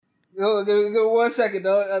Go 1 second,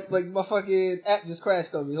 dog. Like, my fucking app just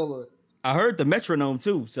crashed on me. Hold on. I heard the metronome,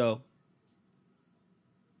 too, so.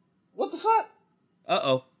 What the fuck?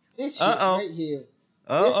 Uh-oh. This shit right here.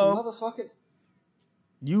 Uh-oh. This motherfucker.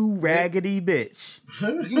 You raggedy bitch.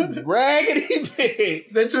 You raggedy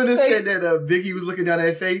bitch. That's when it said that Biggie was looking down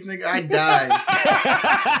at Faith, nigga. I died.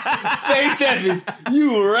 Faith Evans,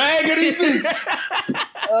 you raggedy bitch.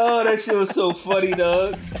 Oh, that shit was so funny,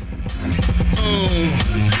 dog.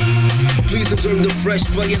 Please observe the fresh,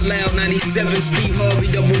 play it loud. 97, Steve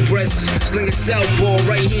Harvey, double breast. Sling it southpaw,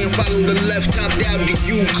 right hand, follow the left. Top down the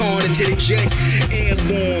Yukon into the jet.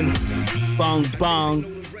 Airborne. Bong,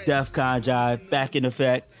 bong. DefCon Jive, back in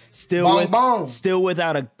effect. Bong, bong. Still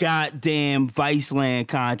without a goddamn Viceland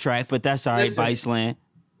contract, but that's all right, Viceland.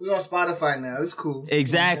 We on Spotify now. It's cool.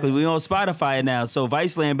 Exactly. We on Spotify now. So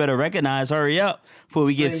Viceland better recognize, hurry up before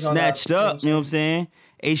we get snatched up. You know what I'm saying?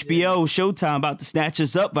 HBO, Showtime about to snatch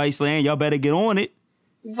us up, Viceland. Y'all better get on it.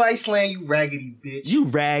 Viceland, you raggedy bitch. You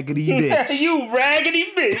raggedy bitch. You raggedy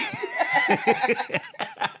bitch.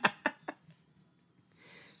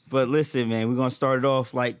 But listen, man, we're going to start it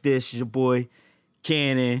off like this. Your boy,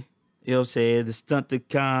 Cannon, you know what I'm saying? The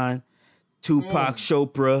Stunticon, Tupac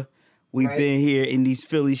Chopra. We've been here in these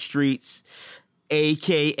Philly streets,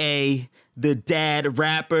 a.k.a. the dad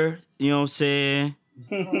rapper, you know what I'm saying?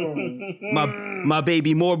 My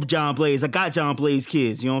baby, more John Blaze. I got John Blaze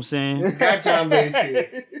kids, you know what I'm saying? Got John Blaze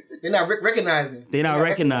kids. They're not recognizing. They're not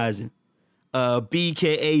recognizing.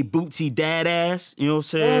 BKA Bootsy Dadass, you know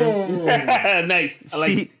what I'm saying? Nice. I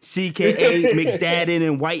like CKA McDadden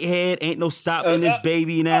and Whitehead. Ain't no stopping this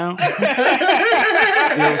baby now. You know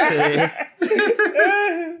what I'm saying?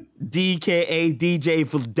 DKA DJ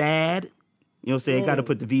for dad. You know what I'm saying? Got to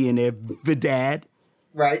put the V in there. The dad.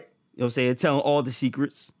 Right. You know what I'm saying? Telling all the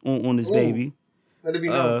secrets on this baby. Let it be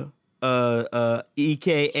known.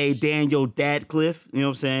 EKA Daniel Dadcliffe. You know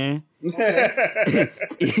what I'm saying?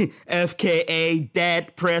 FKA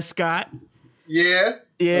Dad Prescott. Yeah.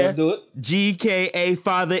 Yeah. do it. GKA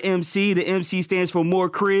Father MC. The MC stands for more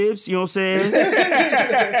cribs. You know what I'm saying?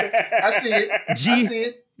 I see it. I see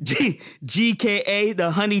it. GKA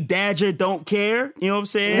the Honey Badger don't care. You know what I'm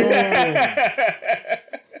saying?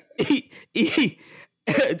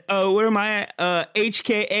 Where am I at?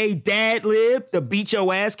 HKA Dad Lib, the beat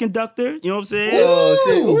your ass conductor. You know what I'm saying? Oh,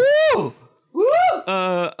 shit. Woo!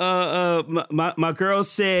 My girl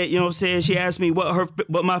said, you know what I'm saying? She asked me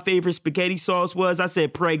what my favorite spaghetti sauce was. I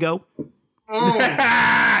said Prego.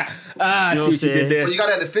 I see what you did there. Well, you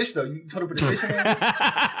gotta have the fish though. You put the fish in there.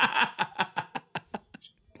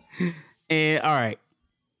 And all right,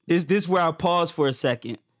 this where I'll pause for a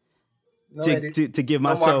second to give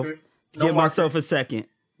myself myself a second.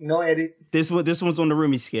 No edit. This one's on the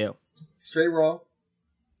Remy scale. Straight raw.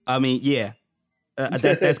 I mean, yeah,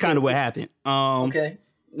 that's kind of what happened. Okay.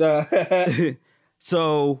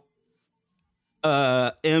 So,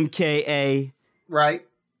 MKA. Right.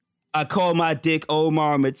 I call my dick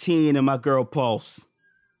Omar Mateen and my girl Pulse.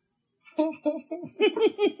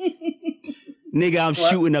 Nigga, I'm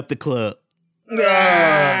shooting up the club.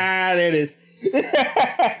 There it is.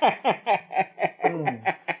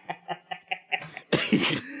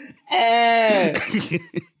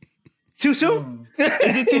 Too soon?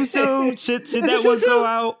 Is it too soon? Should that one go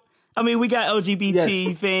out? I mean, we got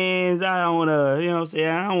LGBT fans. I don't want to, you know what I'm saying?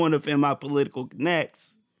 I don't want to offend my political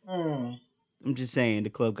connects. I'm just saying the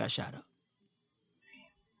club got shot up.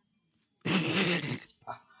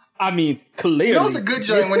 I mean, clearly. You know it's a good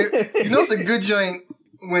joint when it's a good joint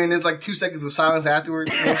when there's like 2 seconds of silence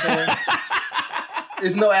afterwards. You know what I'm saying?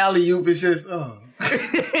 It's no alley-oop. It's just,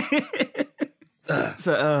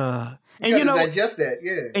 And you know, digest that,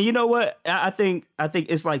 yeah. And you know what? I think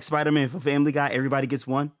it's like Spider-Man for Family Guy. Everybody gets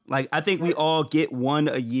one. Like I think we all get one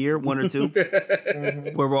a year, one or two,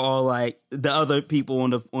 where we're all like the other people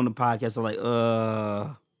on the podcast are like,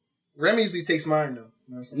 Remy usually takes mine though.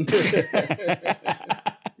 You know what I'm saying?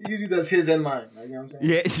 He usually does his and mine. Like, you know what I'm saying?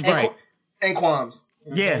 Yeah, it's right. And Quams.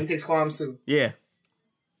 You know yeah, he takes Quams too. Yeah.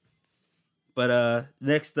 But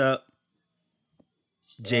next up,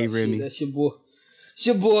 J Remy. That's your boy. It's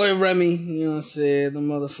your boy Remy, you know what I'm saying? The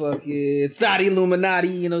motherfucking Thotty Illuminati,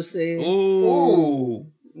 you know what I'm saying? Ooh.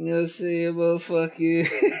 You know what I'm saying?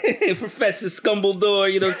 Motherfucking Professor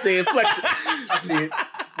Scumbledore, you know what I'm saying? I see it.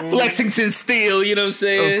 Flexington Steel, you know what I'm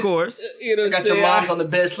saying? Of course. You know what I'm saying? Got your moms on the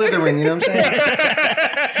bed slithering, you know what I'm saying?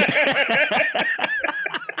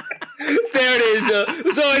 There it is, yo.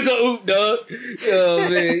 It's always a oop, dog. Yo,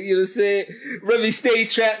 man, you know what I'm saying? Remy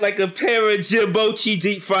stays trapped like a pair of Jimbochi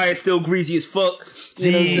deep fryer, still greasy as fuck.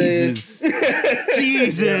 You know what I'm saying?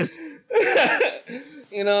 Jesus.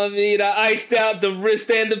 You know what I mean? I iced out the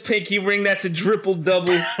wrist and the pinky ring. That's a triple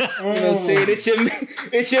double. You know what I'm saying?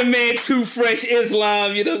 It's your man Too Fresh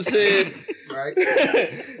Islam. You know what I'm saying? Right.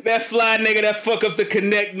 That fly nigga that fuck up the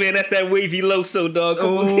connect, man. That's that wavy Loso, dog.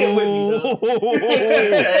 Come on, get with me, dog.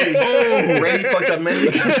 Hey, Randy fucked up many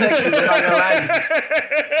connections. I'm not gonna lie.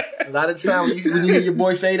 A lot of time when you hear your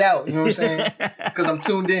boy fade out, you know what I'm saying? Because I'm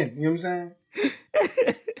tuned in. You know what I'm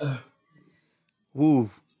saying? Woo.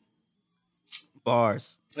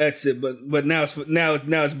 Bars. That's it. But now it's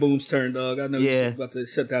Boom's turn, dog. I know he's about to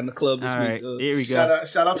shut down the club this week. Here we go.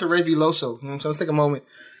 Shout out to Ravy Loso. You know what I'm saying? Let's take a moment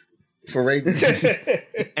for Ravy.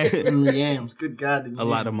 Yams. Good God. A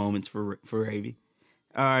lot of moments for Ravy.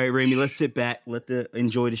 All right, Ramy, let's sit back.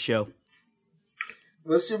 Enjoy the show.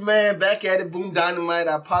 What's your man back at it? Boom Dynamite.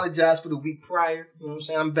 I apologize for the week prior. You know what I'm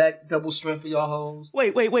saying? I'm back double strength for y'all hoes.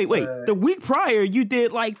 Wait. The week prior, you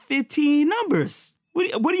did like 15 numbers. What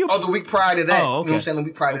are you? Oh, the week prior to that. Oh, okay. You know what I'm saying? The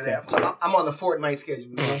week prior to that. So I'm on the Fortnite schedule.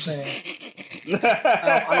 You know what I'm saying?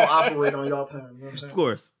 I don't operate on y'all time. You know what I'm saying? Of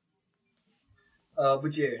course.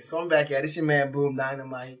 But yeah, so I'm back at it. It's your man Boom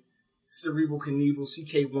Dynamite, Cerebral Knievel,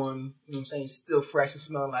 CK1. You know what I'm saying? Still fresh and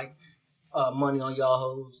smell like money on y'all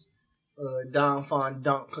hoes. Don Fon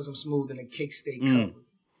Dunk because I'm smooth in the kickstay cover.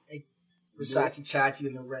 Hey, Versace Chachi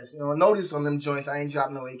and the rest. You know, notice on them joints I ain't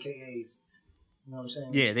dropped no AKAs. You know what I'm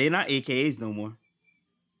saying? Yeah, they're not AKAs no more.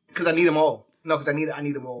 Because I need them all. No, because I need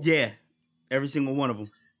them all. Yeah, every single one of them.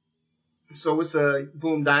 So it's a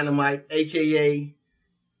Boom Dynamite, AKA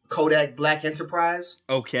Kodak Black Enterprise.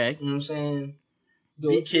 Okay. You know what I'm saying?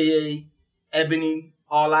 BKA Ebony,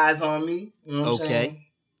 All Eyes on Me. You know what I'm saying?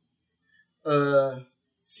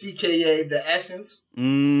 CKA The Essence.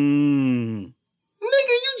 Nigga,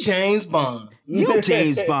 you James Bond. You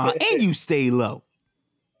James Bond, and you stay low.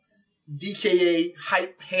 DKA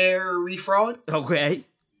Hype Hair Refraud. Okay.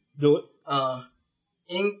 Do it.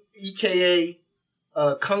 EKA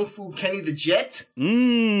Kung Fu Kenny the Jet. You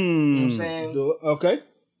know what I'm saying? Do it. Okay.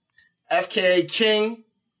 FKA King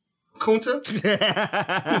Kunta.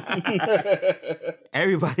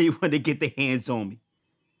 Everybody want to get their hands on me.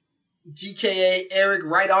 GKA Eric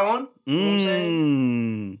Right On. You know what I'm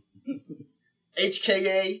saying?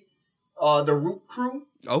 HKA The Root Crew.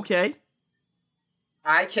 Okay.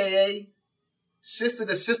 IKA Sister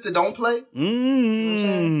to Sister Don't Play. You know what I'm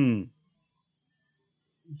saying?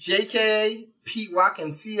 JKA Pete Rock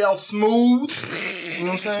and CL Smooth. You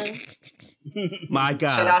know what I'm saying? My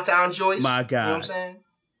God. Shout out to Aunt Joyce. My God. You know what I'm saying?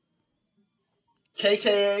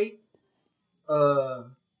 KKA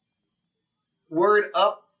Word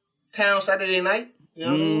Up Town Saturday Night. You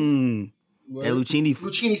know what I mean? That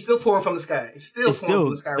Lucchini's still pouring from the sky. It's still pouring from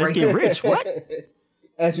the sky. Let's right get now. rich. What?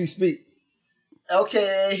 As we speak.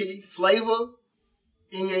 LKA Flavor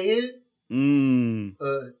in your ear.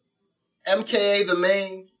 MKA The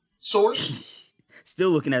Main Source. Still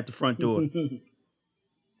looking at the front door.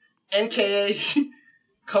 NKA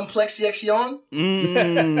Complexion.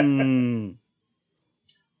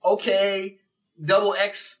 Okay, Double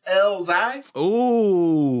XL Zai.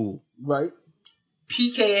 Ooh. Right.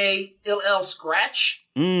 PKA LL Scratch.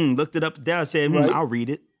 Looked it up and down. Said, I'll read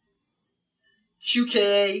it.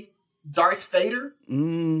 QKA Darth Vader.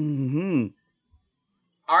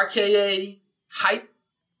 RKA Hype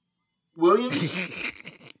Williams.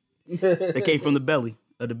 That came from the belly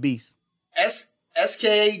of the beast.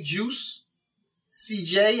 SKA Juice,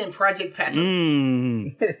 CJ, and Project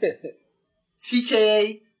Patton.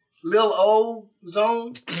 TKA Lil O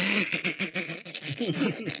Zone.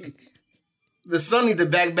 The sun need to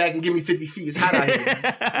back and give me 50 feet. It's hot out here.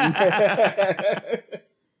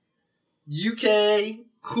 UK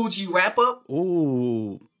Coogee Wrap Up.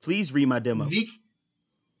 Ooh, please read my demo.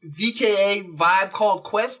 VKA Vibe Called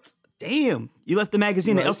Quest. Damn, you left the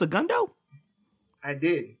magazine at El Segundo? I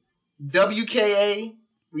did. WKA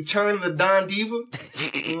Return of the Don Diva. You know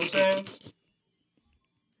what I'm saying?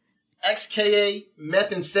 XKA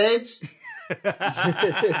Meth and Feds.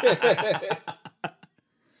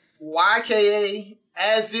 YKA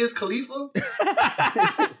As Is Khalifa.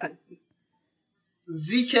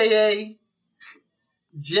 ZKA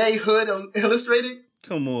J Hood Illustrated.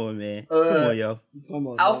 Come on, man. Come on, yo. Come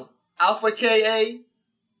on. Alpha KA. You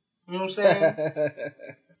know what I'm saying?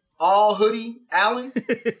 All Hoodie Allen.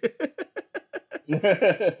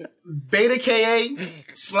 Beta KA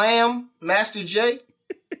Slam Master J.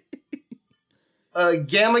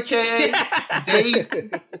 Gamma KA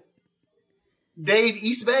Dave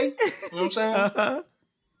Eastbay. You know what I'm saying?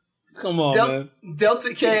 Come on, man.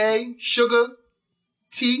 Delta KA Sugar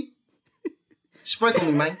T. Sprinkle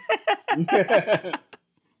me, man.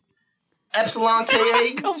 Epsilon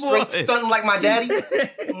KA, straight on. stunting like my daddy. You know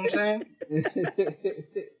what I'm saying?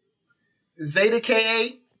 Zeta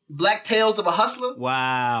KA, Black Tales of a Hustler.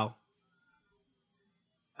 Wow.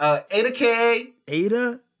 Eta KA,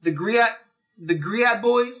 Ada? the Griot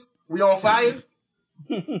Boys, we on fire.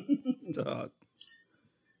 Dog.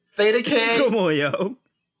 Theta KA, Come on, yo.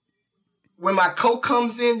 when my coat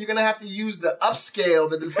comes in, you're gonna have to use the upscale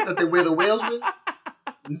that they wear the whales with.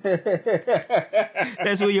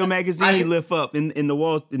 That's where your magazine lift up in the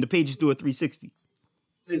walls, and the pages do a 360.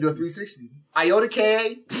 They do a 360. Iota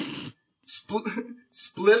KA,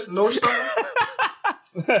 Spliff North Star.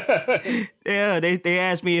 Yeah, they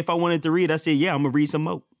asked me if I wanted to read. I said, yeah, I'm going to read some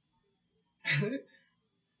more.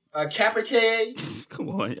 Kappa KA, Come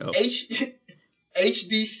on, yo.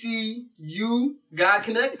 HBCU God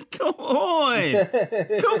Connect. Come on.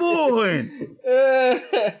 Come on.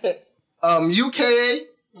 UKA,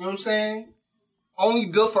 you know what I'm saying? Only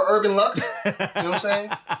built for Urban Lux. You know what I'm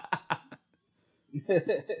saying?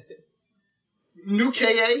 New KA,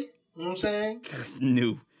 you know what I'm saying?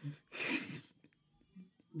 New.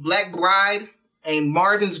 Black Bride and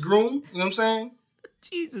Marvin's Groom, you know what I'm saying?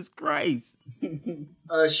 Jesus Christ.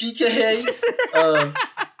 She KA,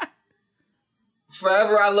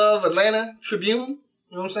 Forever I Love Atlanta Tribune, you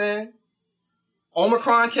know what I'm saying?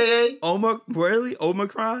 Omicron KA. Really?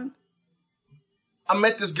 Omicron? I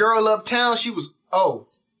met this girl uptown. She was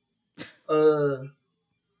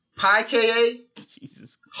Pi KA,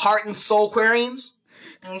 Jesus. Heart and Soul Quarians.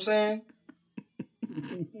 You know what I'm saying?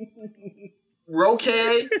 Ro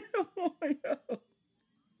KA,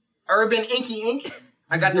 Urban Inky Ink.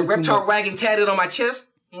 I got the reptile wagon tatted on my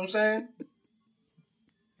chest. You know what I'm saying?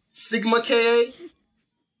 Sigma KA,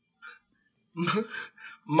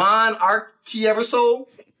 Mon Archie Eversoul.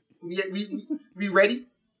 We ready? You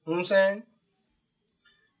know what I'm saying?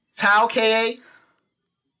 Tau KA,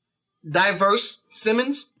 Diverse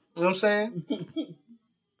Simmons. You know what I'm saying?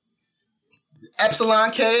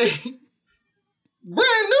 Epsilon KA,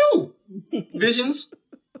 brand new Visions.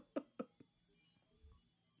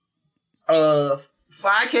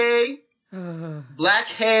 5K, black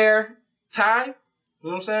hair tie. You know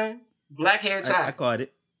what I'm saying? Black hair tie. I caught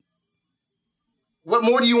it. What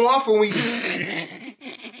more do you want from me?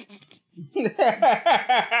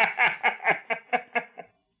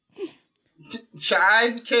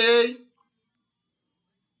 Chai K.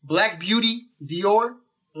 Black Beauty Dior. You know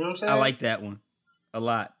what I'm saying? I like that one a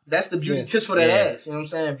lot. That's the beauty tips for that ass. You know what I'm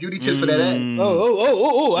saying? Beauty tips for that ass.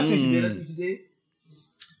 Oh. I see what you did. I see what you did.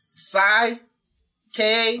 Psy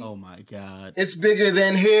K. Oh my God. It's bigger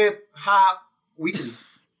than Hip Hop Weekly.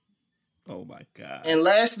 Oh my God. And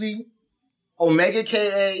lastly, Omega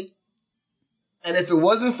KA. And if it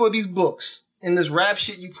wasn't for these books and this rap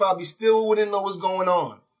shit, you probably still wouldn't know what's going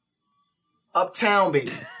on. Uptown,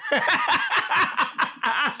 baby.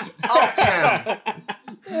 Uptown.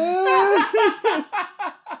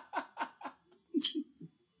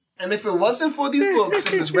 And if it wasn't for these books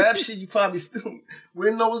and this rap shit, you probably still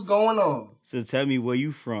wouldn't know what's going on. So tell me where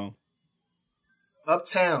you from.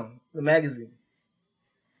 Uptown, the magazine.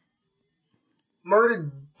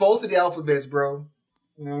 Murdered both of the alphabets, bro.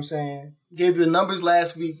 You know what I'm saying? Gave you the numbers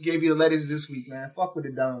last week, gave you the letters this week, man. Fuck with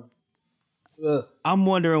it, dumb. I'm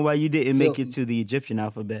wondering why you didn't make it to the Egyptian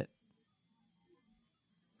alphabet.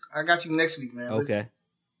 I got you next week, man. Okay. Listen, it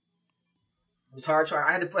was hard trying.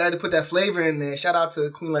 I had to put that flavor in there. Shout out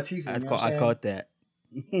to Queen Latifah. I caught that.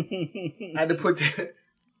 I had to put that. It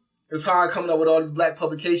was hard coming up with all these black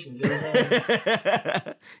publications. You know what I'm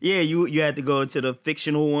saying? Yeah, you had to go into the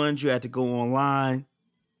fictional ones. You had to go online.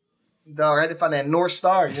 Dog, I had to find that North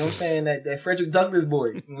Star. You know what I'm saying? That Frederick Douglass boy.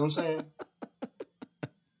 You know what I'm saying?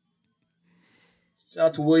 Shout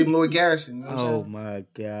out to William Lloyd Garrison. You know what I'm saying? My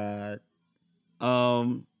God.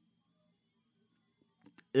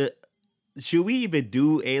 Should we even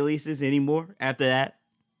do aliases anymore after that?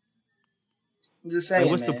 I'm just saying,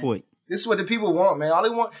 what's man. the point? This is what the people want, man. All they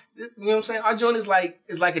want, you know what I'm saying? Our joint is like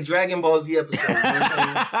a Dragon Ball Z episode. You know what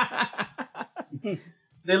I'm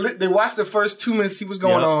saying? They watch the first 2 minutes, see what's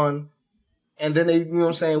going on, and then they, you know what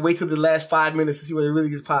I'm saying, wait till the last 5 minutes to see what it really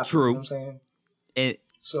gets popping. True. You know what I'm saying? And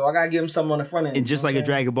so I gotta give them something on the front end. And just like a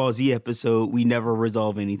Dragon Ball Z episode, we never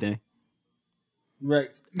resolve anything. Right.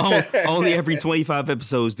 Only every 25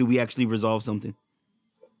 episodes do we actually resolve something.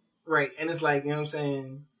 Right. And it's like, you know what I'm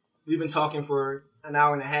saying? We've been talking for an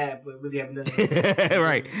hour and a half, but really haven't done anything.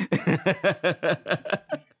 Right.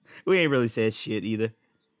 We ain't really said shit either.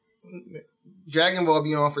 Dragon Ball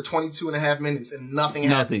be on for 22 and a half minutes and nothing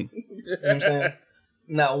happens. You know what I'm saying?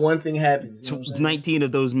 Not one thing happens. You know what I'm saying? 19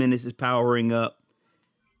 of those minutes is powering up.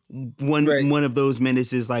 One of those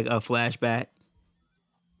minutes is like a flashback.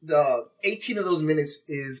 the 18 of those minutes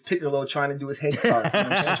is Piccolo trying to do his head start. You know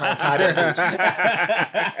what I'm saying? Trying to tie that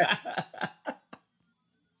bitch.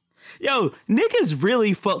 Yo, niggas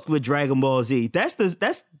really fucked with Dragon Ball Z.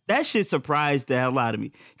 That shit surprised the hell out of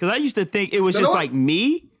me. Because I used to think it was just like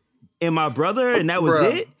me and my brother, and that was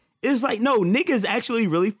it. It was like, no, niggas actually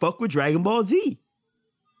really fuck with Dragon Ball Z.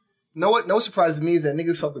 Know what? No surprises me is that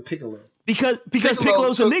niggas fuck with Piccolo. Because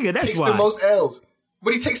Piccolo's a nigga, that's why. Takes the most L's.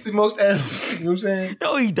 But he takes the most L's. You know what I'm saying?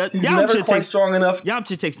 No, he does. He's never quite strong enough.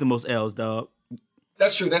 Yamcha takes the most L's, dog.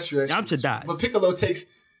 That's true. Yamcha dies. But Piccolo takes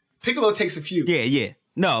a few. Yeah.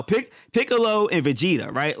 No, Piccolo and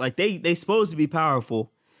Vegeta, right? Like they supposed to be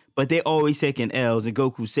powerful, but they always taking L's and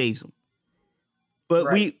Goku saves them. But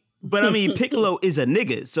I mean, Piccolo is a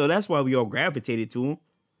nigga, so that's why we all gravitated to him.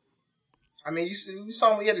 I mean, you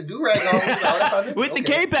saw him, he had a do-rag on. With the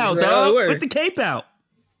cape out, dog. With the cape out.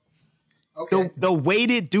 Okay. The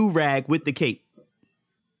weighted do-rag with the cape.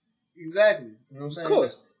 Exactly. You know what I'm saying? Of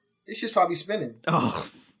course. This shit's probably spinning. Oh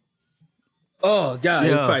God, yeah.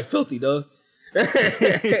 It's probably filthy, dog.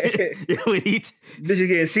 Bitch is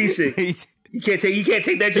getting seasick. You can't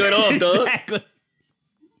take that joint off, dog. Exactly.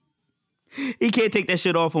 He can't take that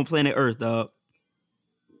shit off on planet Earth, dog.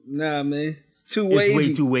 Nah, man. It's too wavy. It's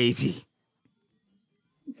way too wavy.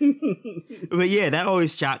 But yeah, that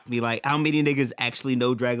always shocked me. Like, how many niggas actually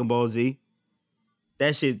know Dragon Ball Z?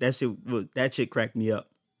 That shit cracked me up.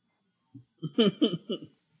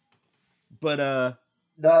 But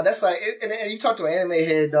dog, that's like, and you talk to an anime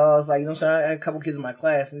head, dog. It's like, you know what I'm saying? I had a couple kids in my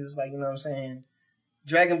class, and it's just like, you know what I'm saying?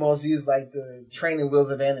 Dragon Ball Z is like the training wheels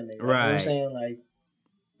of anime. Right? You know what I'm saying? Like,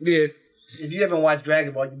 yeah. If you haven't watched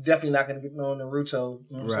Dragon Ball, you're definitely not going to get no Naruto.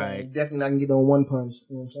 You know what I'm saying? You're definitely not going to get no One Punch.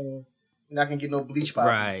 You know what I'm saying? You're not going to get no Bleach Pop.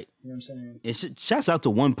 Right. You know what I'm saying? And shouts out to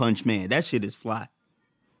One Punch Man. That shit is fly.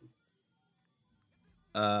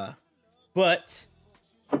 But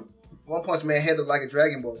One Punch Man head look like a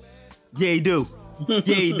Dragon Ball. Yeah, he do.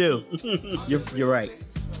 You're right.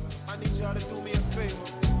 I need y'all to do me a favor.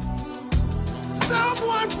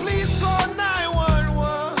 Someone please call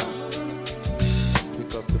 911.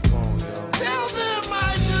 Pick up the phone, yo. Tell them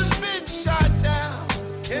I just been shot down.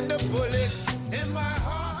 And the bullets in my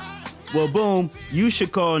heart. Well, boom, you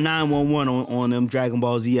should call 911 on them Dragon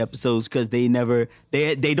Ball Z episodes because they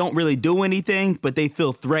don't really do anything, but they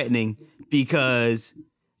feel threatening because,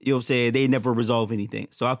 you know what I'm saying, they never resolve anything.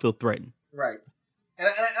 So I feel threatened. Right. And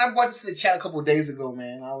I brought this to the chat a couple of days ago,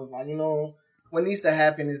 man. I was like, you know, what needs to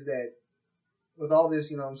happen is that with all this,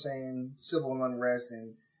 you know what I'm saying, civil unrest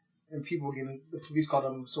and people getting, the police call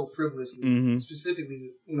them so frivolously,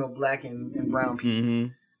 specifically, you know, black and brown people.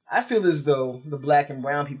 I feel as though the black and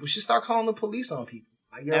brown people should start calling the police on people.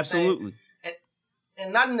 Like, you know Absolutely.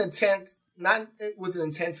 And not with an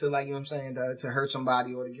intent to, like, you know what I'm saying, to hurt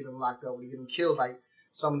somebody or to get them locked up or to get them killed like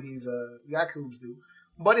some of these yakuza do.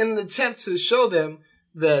 But in an attempt to show them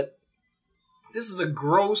that this is a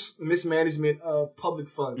gross mismanagement of public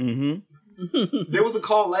funds. There was a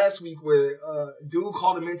call last week where dude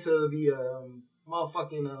called him into the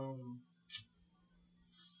motherfucking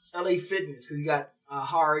LA Fitness because he got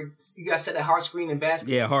set a hard screen in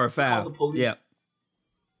basketball. Yeah, hard foul. Called the police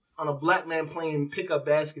on a black man playing pickup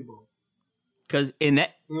basketball. Because in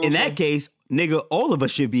that case, nigga, all of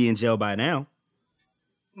us should be in jail by now.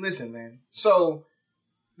 Listen, man. So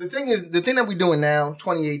the thing that we're doing now,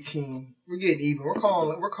 2018, we're getting even.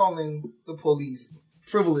 We're calling the police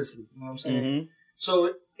frivolously. You know what I'm saying?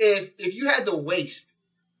 So if you had to waste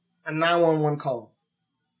a 911 call,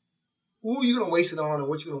 who are you gonna waste it on, and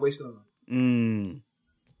what you gonna waste it on?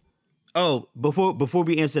 Oh, before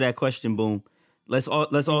we answer that question, boom. Let's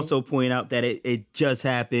also point out that it just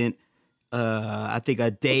happened. I think a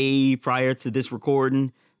day prior to this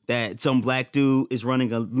recording, that some black dude is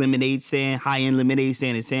running a lemonade stand, high-end lemonade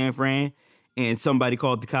stand in San Fran, and somebody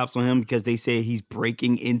called the cops on him because they said he's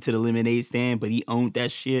breaking into the lemonade stand, but he owned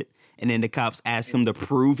that shit, and then the cops asked him to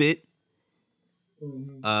prove it.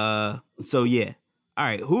 So yeah. All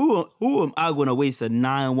right, who am I going to waste a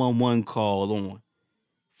 911 call on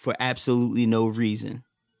for absolutely no reason?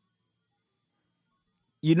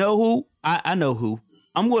 You know who? I know who.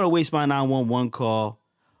 I'm going to waste my 911 call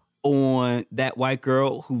on that white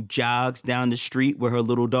girl who jogs down the street with her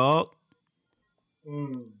little dog.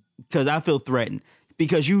 Because I feel threatened.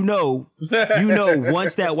 Because you know,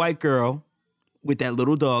 once that white girl with that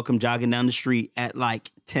little dog come jogging down the street at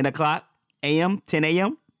like 10 a.m.,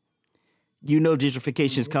 you know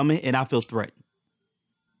gentrification's coming, and I feel threatened.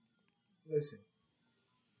 Listen,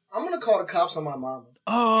 I'm going to call the cops on my mama.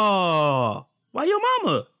 Oh, why your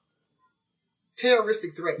mama?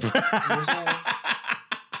 Terroristic threats. You know what I'm saying?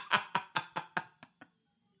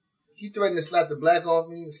 She threatened to slap the black off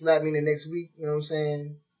me, to slap me the next week. You know what I'm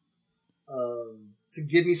saying? To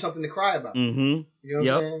give me something to cry about. Mm-hmm. You know what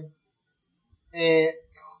I'm saying? And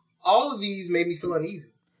all of these made me feel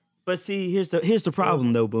uneasy. But see, here's the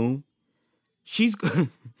problem though, Boom. She's going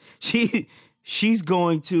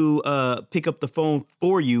to pick up the phone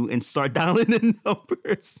for you and start dialing the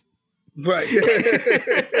numbers. Right.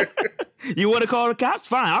 You want to call the cops?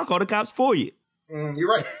 Fine, I'll call the cops for you. You're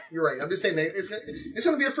right. I'm just saying that it's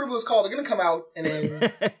going to be a frivolous call. They're going to come out, and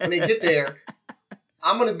then when they get there,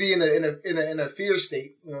 I'm going to be in a fear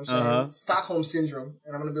state. You know what I'm saying? Stockholm syndrome,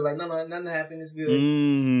 and I'm going to be like, no, nothing happened. It's good.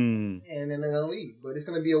 And then they're going to leave. But it's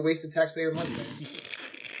going to be a waste of taxpayer money.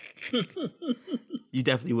 You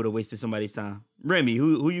definitely would have wasted somebody's time. Remy,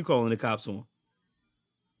 who you calling the cops on?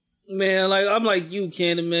 Man, like I'm like you,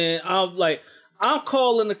 Cannon, man. I'm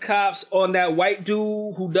calling the cops on that white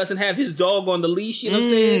dude who doesn't have his dog on the leash. You know what I'm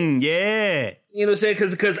saying? Yeah. You know what I'm saying?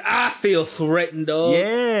 Because I feel threatened, dog.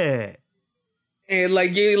 Yeah. And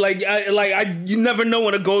you never know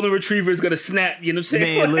when a golden retriever is gonna snap. You know what I'm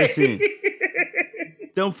saying? Man, listen.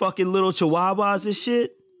 Them fucking little chihuahuas and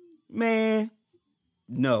shit, man.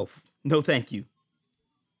 No, thank you.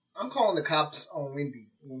 I'm calling the cops on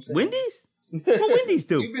Wendy's. You know what I'm saying? Wendy's? What Wendy's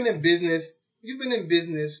do? You've been in business. You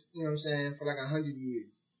know what I'm saying, for like 100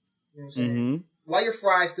 years. You know what I'm saying? Mm-hmm. Why your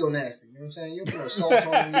fries still nasty? You know what I'm saying? You don't put no sauce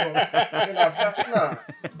on them. You're not nah.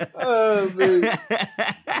 Oh, man.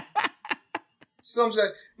 So I'm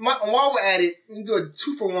saying, while we're at it, we do a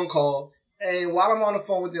 2-for-1 call. And while I'm on the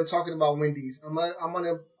phone with them talking about Wendy's, I'm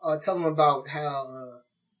gonna tell them about how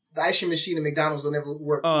the ice cream machine at McDonald's will never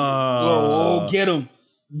work. Get him.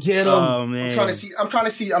 Oh man. I'm trying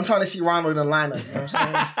to see Ronald in the lineup. You know what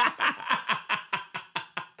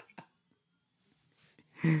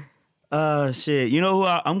I'm saying? Shit. You know who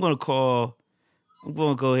I'm gonna call? I'm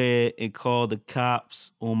gonna go ahead and call the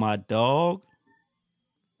cops on my dog.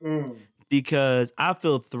 Because I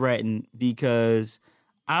feel threatened because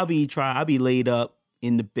I'll be laid up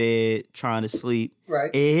in the bed trying to sleep.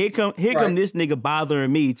 Right. And here come this nigga bothering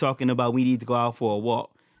me talking about we need to go out for a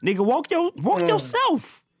walk. Nigga, walk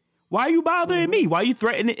yourself. Why are you bothering me? Why are you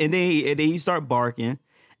threatening? And then he start barking.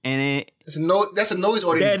 And then that's a noise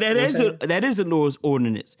ordinance. That is a noise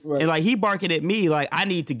ordinance. Right. And like he barking at me like I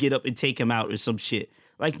need to get up and take him out or some shit.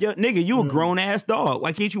 Like, yo, nigga, you a grown ass dog.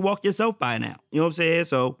 Why can't you walk yourself by now? You know what I'm saying?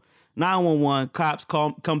 So 911, cops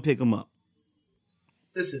come pick him up.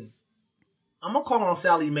 Listen, I'm gonna call on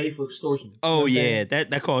Sally Mae for extortion. Oh yeah,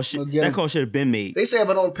 that call should have been made. They say if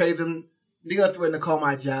I don't pay them, they're gonna threaten to call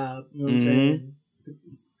my job. You know what I'm saying?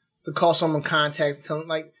 To call someone contact and tell them,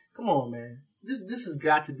 like, come on, man. This has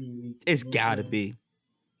got to be unique. It's gotta be.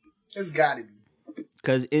 It's gotta be.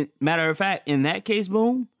 Because, matter of fact, in that case,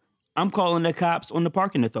 Boom, I'm calling the cops on the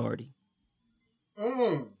parking authority.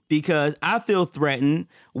 Because I feel threatened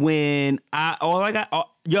when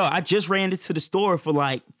I just ran into the store for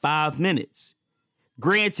like 5 minutes.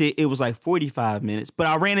 Granted, it was like 45 minutes, but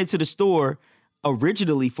I ran into the store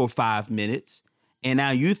originally for 5 minutes. And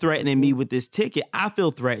now you threatening me with this ticket. I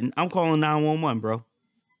feel threatened. I'm calling 911, bro.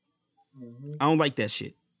 I don't like that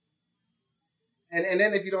shit. And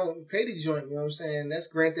then if you don't pay the joint, you know what I'm saying? That's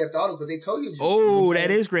Grand Theft Auto because they told you. Oh,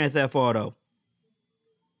 that is Grand Theft Auto.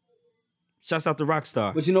 Shouts out to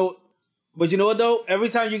Rockstar. But you know what though? Every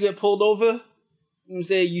time you get pulled over, you know what I'm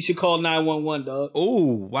saying, you should call 911, dog.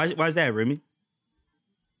 Oh, why's that, Remy?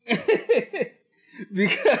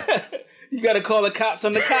 Because you gotta call the cops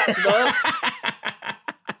on the cops, dog.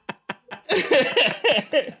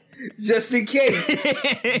 Just in case.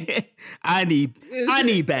 I need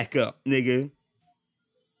backup, nigga.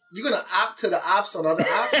 You gonna opt to the ops on other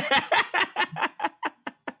ops?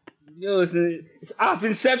 Yo, it's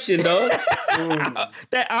Opception, dog.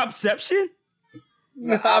 That Opception?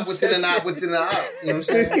 The op within an op within an op. You know what I'm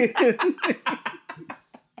saying?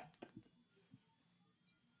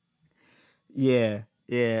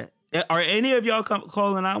 Yeah. Are any of y'all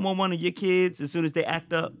calling 911 of your kids as soon as they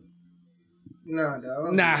act up? No,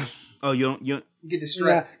 dog. Nah. Oh, you don't get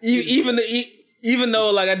distracted. Nah. Even though,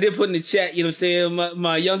 like, I did put in the chat, you know what I'm saying,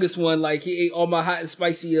 my youngest one, like, he ate all my hot and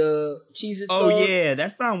spicy Cheez-Its. Oh, yeah,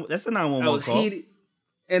 that's a 911 call. I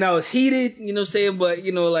was heated, you know what I'm saying, but,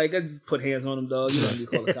 you know, like, I just put hands on him, dog. You know, you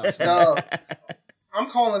call the cops. No, I'm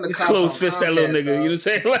calling the cops. Close fist Comcast, that little nigga, dog. you know what I'm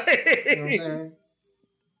saying? Like, you know what I'm saying?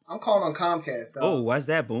 I'm calling on Comcast, dog. Oh, why's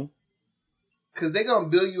that, Boom? Because they're going to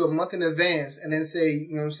bill you a month in advance and then say,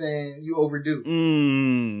 you know what I'm saying, you overdue.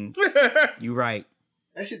 You right.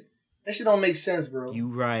 That shit don't make sense, bro. You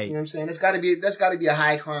right. You know what I'm saying? That's got to be a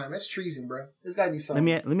high crime. That's treason, bro. There's got to be something.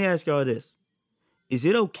 Let me ask y'all this. Is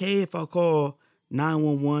it okay if I call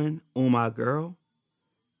 911 on my girl?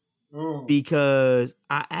 because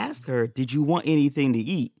I asked her, "Did you want anything to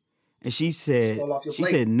eat?" And she said,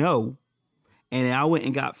 no. And then I went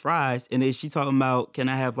and got fries, and then she talking about, "Can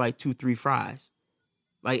I have like 2-3 fries?"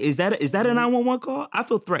 Like, is that a 911 call? I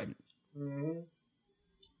feel threatened. Mm-hmm.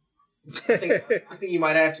 I think you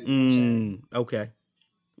might have to. Okay.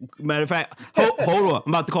 Matter of fact, hold on.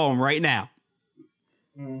 I'm about to call him right now.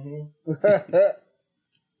 Mm-hmm.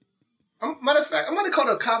 Matter of fact, I'm going to call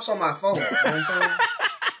the cops on my phone. You know what I'm saying?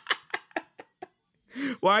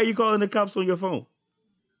 Why are you calling the cops on your phone?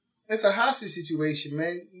 It's a hostage situation,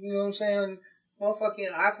 man. You know what I'm saying?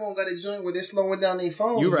 Motherfucking iPhone got a joint where they're slowing down their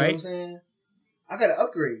phone. You right. Know what I'm saying? I got to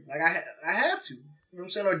upgrade. Like, I have to. You know what I'm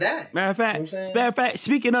saying? Or die. Matter of fact, you know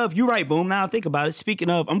speaking of, you're right, Boom. Now I think about it. Speaking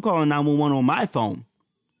of, I'm calling 911 on my phone.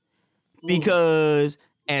 Because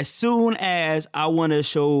as soon as I want to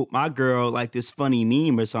show my girl like this funny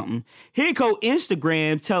meme or something, here go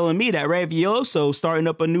Instagram telling me that Ravioso starting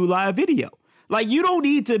up a new live video. Like, you don't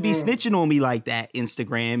need to be snitching on me like that,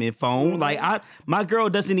 Instagram and phone. Like, my girl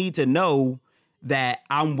doesn't need to know that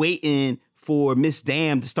I'm waiting for Miss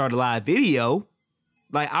Damn to start a live video.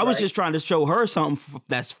 Like, I was just trying to show her something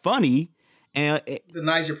that's funny. And the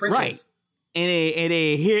Niger Princess. Right. And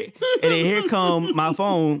then here come my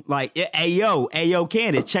phone, like, hey yo,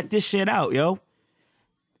 Candace, check this shit out, yo.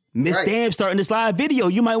 Miss Damn starting this live video.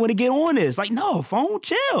 You might want to get on this. Like, no, phone,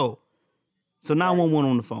 chill. So 911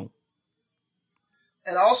 on the phone.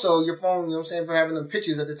 And also your phone, you know what I'm saying, for having them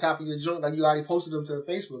pictures at the top of your joint, like you already posted them to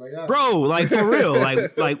Facebook. Like, oh. Bro, like, for real.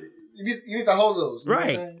 like you need to hold those. You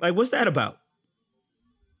right. know what like, what's that about?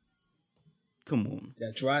 Come on.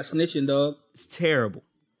 That dry snitching, dog. It's terrible.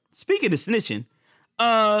 Speaking of snitching,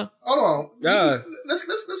 hold on. Let's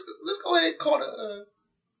go ahead and call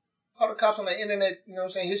the cops on the internet, you know what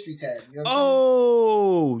I'm saying, history tab. You know what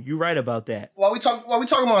I'm saying? You're right about that. While we talking about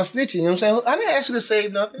snitching, you know what I'm saying? I didn't ask you to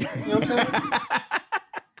save nothing. You know what I'm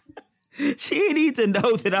saying? She didn't need to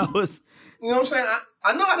know that I was. You know what I'm saying?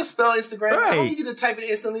 I know how to spell Instagram. Right. I don't need you to type it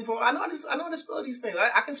instantly for me. I know how to spell these things.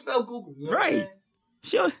 I can spell Google. You know what I'm saying?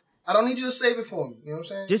 Sure. I don't need you to save it for me. You know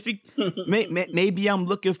what I'm saying? Just maybe I'm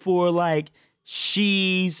looking for like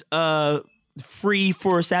she's free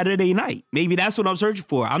for Saturday night. Maybe that's what I'm searching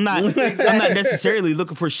for. I'm not necessarily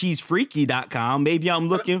looking for she'sfreaky.com. Maybe I'm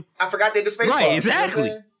looking. I forgot they the space right, bar, exactly.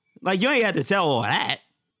 You know like, you ain't have to tell all that.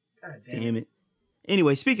 God damn it.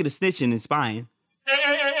 Anyway, speaking of snitching and spying.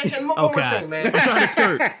 And one more thing, man. I'm trying to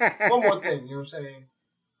skirt. One more thing, you know what I'm saying?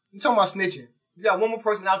 You talking about snitching. You got one more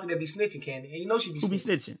person out there that be snitching, Candy. And you know she be snitching. Who be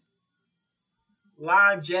snitching?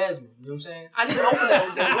 Live Jasmine, you know what I'm saying? I didn't open that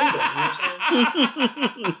window, you know what I'm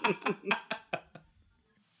saying?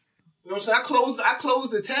 You know what I'm saying? I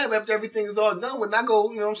closed the tab after everything is all done. When I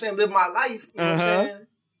go, you know what I'm saying, live my life, you know what I'm saying?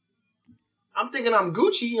 I'm thinking I'm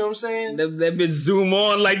Gucci, you know what I'm saying? That bitch zoom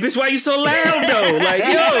on like, bitch, why you so loud though? Like,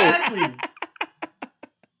 yo. Exactly.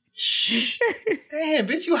 Shh. Damn,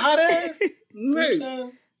 bitch, you hot ass. You know what I'm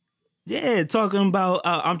saying? Yeah, talking about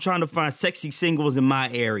I'm trying to find sexy singles in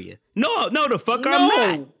my area. No, the fuck I'm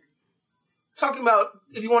not. Talking about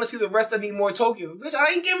if you want to see the rest, I need more tokens. Bitch,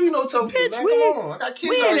 I ain't giving you no tokens, bitch, man. Come on. I got kids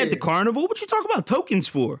we out ain't here. at the carnival. What you talking about tokens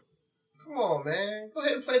for? Come on, man. Go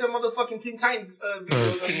ahead and play the motherfucking Teen Titans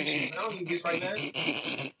videos on YouTube. I don't need this right now.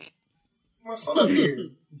 My son up here.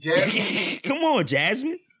 Jasmine. Come on,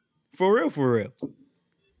 Jasmine. For real.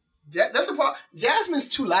 That's the part. Jasmine's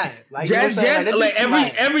too live. Like, Jasmine, like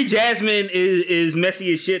every Jasmine is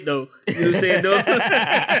messy as shit though. You know what I'm saying, though?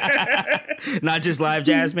 Not just live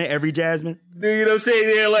Jasmine, every Jasmine. You know what I'm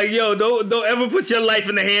saying? They're like, yo, don't ever put your life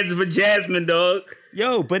in the hands of a Jasmine, dog.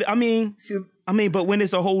 Yo, but I mean, but when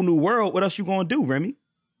it's a whole new world, what else you gonna do, Remy?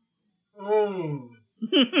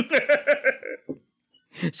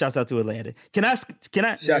 Shouts out to Atlanta. Can I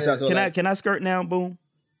skirt now, Boom?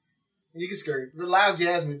 You can skirt. The Live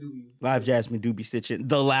Jasmine do be. Live Jasmine do be stitching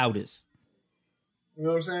the loudest. You know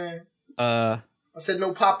what I'm saying? I said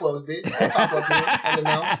no pop-ups, bitch. No pop-up here.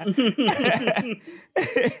 Unannounced.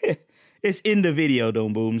 It's in the video, though,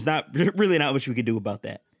 Boom. It's not really not much we can do about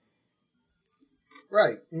that.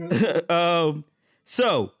 Right. Mm-hmm.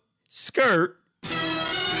 So, skirt,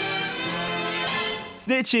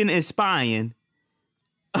 snitching and spying.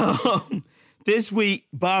 This week,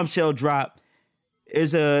 bombshell drop.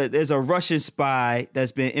 There's a Russian spy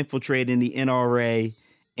that's been infiltrating the NRA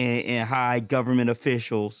and high government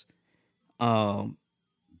officials for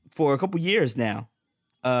a couple years now.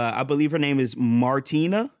 I believe her name is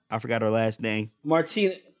Martina. I forgot her last name.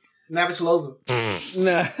 Martina Navratilova.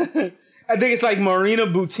 Nah. I think it's like Marina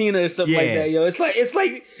Butina or something like that, yo. It's like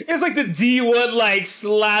the D1 like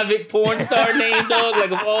Slavic porn star name, dog,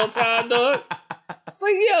 like of all time, dog. It's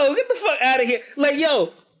like, yo, get the fuck out of here. Like,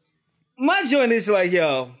 yo, my joint is like,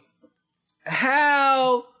 yo,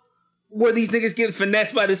 how were these niggas getting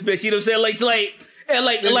finessed by this bitch? You know what I'm saying?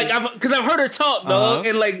 Because I've heard her talk, dog,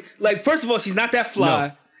 and like first of all, she's not that fly.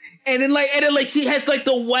 No. And then she has like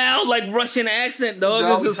the wild like Russian accent,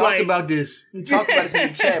 dog. We talked about this. We talked about this in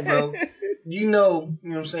the chat, bro. You know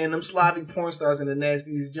what I'm saying? Them Slavic porn stars in the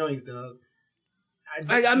nastiest joints, dog.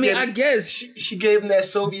 I guess she gave him that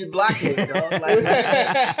Soviet blockade, dog. Like, you know what I'm saying?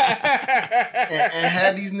 and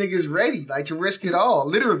had these niggas ready, like to risk it all,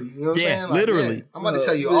 literally. You know what I'm saying? Like, literally. Yeah, I'm about to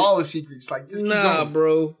tell you all the secrets. Like, just keep going,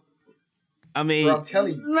 bro. I mean, bro, I'm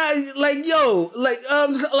telling you.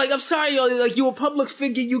 I'm sorry, yo. Like, you a public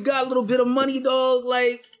figure, you got a little bit of money, dog.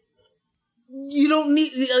 Like, you don't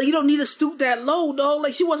need to stoop that low, dog.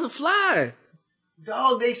 Like, she wasn't fly.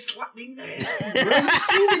 Dog, they nasty, bro. You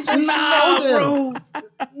see the joints,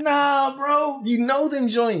 Nah, bro. You know them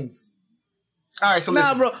joints. All right, so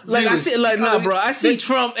listen. Bro. Like, I see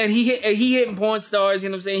Trump and he hitting porn stars, you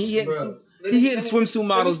know what I'm saying? He hitting swimsuit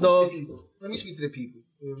models, dog. Let me speak to the people,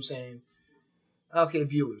 you know what I'm saying? Okay,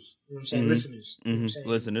 viewers, you know what I'm saying? Listeners. You know what I'm saying?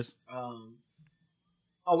 Listeners.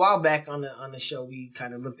 A while back on the show, we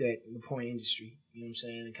kind of looked at the porn industry. You know what I'm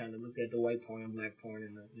saying? And kind of looked at the white porn and black porn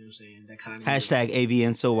and you know what I'm saying? That kind of hashtag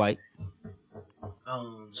AVN so white.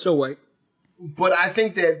 So white. But I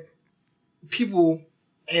think that people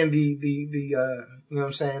and the you know what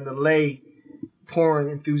I'm saying, the lay porn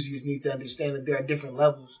enthusiasts need to understand that there are different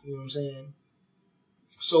levels. You know what I'm saying?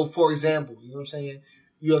 So, for example, you know what I'm saying?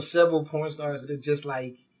 You have several porn stars that are just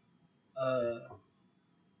like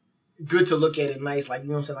good to look at and nice. Like, you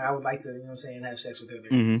know what I'm saying? Like, I would like to, you know what I'm saying, have sex with her.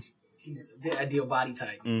 Mm-hmm. She's the ideal body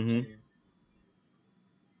type. You know what I'm saying?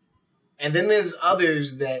 And then there's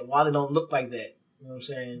others that, while they don't look like that, you know what I'm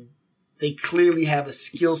saying, they clearly have a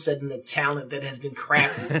skill set and a talent that has been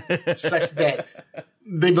crafted such that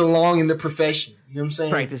they belong in the profession. You know what I'm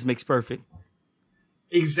saying? Practice makes perfect.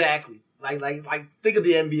 Exactly. Like think of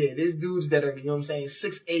the NBA. There's dudes that are, you know what I'm saying,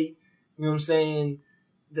 6'8", you know what I'm saying,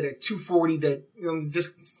 that are 240 that, you know,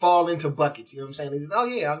 just fall into buckets. You know what I'm saying? They just, oh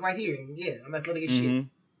yeah, I'm right here. And yeah, I'm athletic as shit.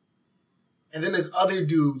 And then there's other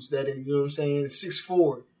dudes that are, you know what I'm saying,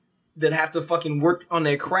 6'4", that have to fucking work on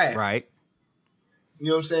their craft. Right. You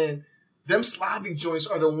know what I'm saying? Them Slavic joints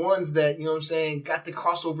are the ones that, you know what I'm saying, got the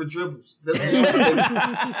crossover dribbles. The joints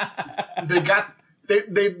they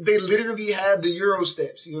literally have the Euro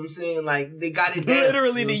steps. You know what I'm saying? Like, they got it down.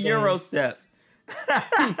 Literally, you know the Euro step.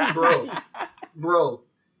 Bro,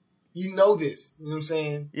 you know this. You know what I'm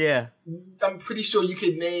saying? Yeah. I'm pretty sure you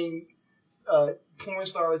could name porn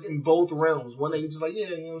stars in both realms. One that you're just like, yeah,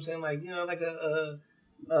 you know what I'm saying? Like, you know, like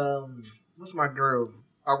what's my girl?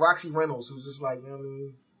 Roxy Reynolds, who's just like, you know what I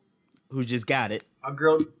mean? Who just got it. Our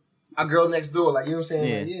girl next door, like, you know what I'm saying?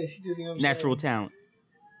 Yeah, like, yeah, she just, you know what I'm natural saying? talent.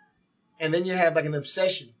 And then you have like an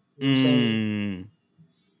Opception, you know what I'm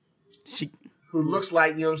saying? Who looks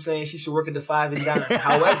like, you know what I'm saying, she should work at the Five and Dime.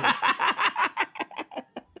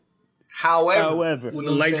 However, when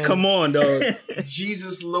the lights come on, dog.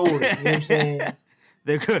 Jesus Lord, you know what I'm saying?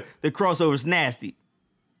 The crossover's nasty.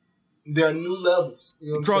 There are new levels.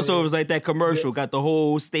 You know what I'm saying? Crossovers like that commercial got the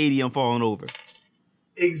whole stadium falling over.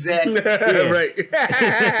 Exactly. Right.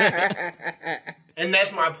 And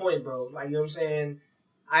that's my point, bro. Like, you know what I'm saying?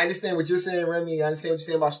 I understand what you're saying, Remy. I understand what you're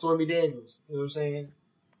saying about Stormy Daniels. You know what I'm saying?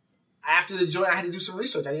 After the joint, I had to do some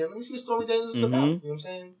research. Let me see what Stormy Daniels is about. You know what I'm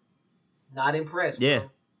saying? Not impressed, yeah. Bro.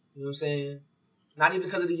 You know what I'm saying? Not even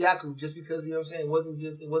because of the Yaku, just because, you know what I'm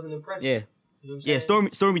saying, it wasn't impressive. Yeah. You know what I'm saying? Yeah,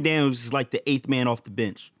 Stormy Daniels is like the 8th man off the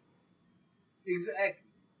bench. Exactly.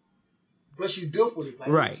 But she's built for this. Like,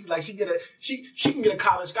 right. She can get a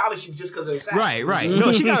college scholarship just because of her size. Right.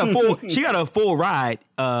 No, she got a full ride,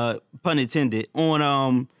 pun intended,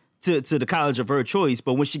 on to the college of her choice.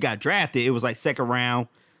 But when she got drafted, it was like second round.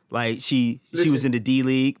 Like she was in the D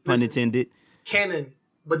League, pun intended. Canon.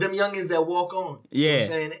 But them youngins that walk on. Yeah. You know what I'm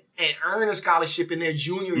saying? And earn a scholarship in their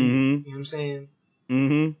junior year. You know what I'm saying?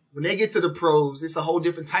 Mm-hmm. When they get to the pros, it's a whole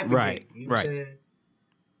different type of game. You know what I'm saying?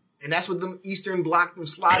 And that's what them Eastern Bloc, them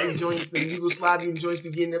Slavic joints, them Yugoslavian joints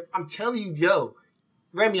be getting. I'm telling you, yo.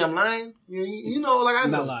 Remy, I'm lying. You know, like I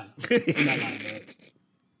know. I'm not lying, man.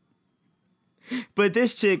 But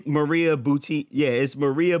this chick, Maria Butina. Yeah, it's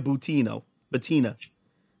Maria Butina.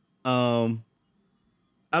 I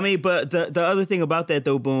mean, but the other thing about that,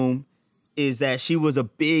 though, Boom, is that she was a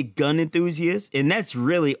big gun enthusiast. And that's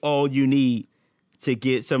really all you need to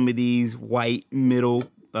get some of these white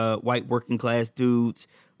working class dudes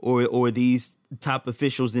or these top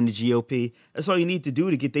officials in the GOP. That's all you need to do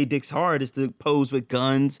to get their dicks hard, is to pose with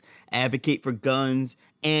guns, advocate for guns,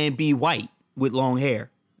 and be white with long hair.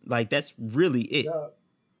 Like, that's really it.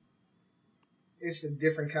 it's a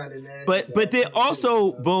different kind of nasty. But then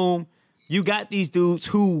also, boom, you got these dudes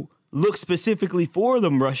who look specifically for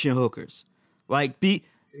them Russian hookers. Like, and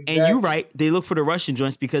you're right, they look for the Russian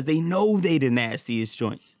joints because they know they the nastiest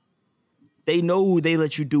joints. They know they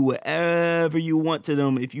let you do whatever you want to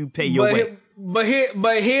them if you pay your way. But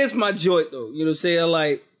here's my joint though. You know what I'm saying?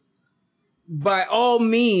 Like, by all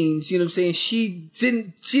means, you know what I'm saying, she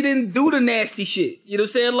didn't do the nasty shit. You know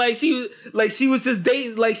what I'm saying? She was just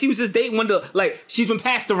dating one of the, like, she's been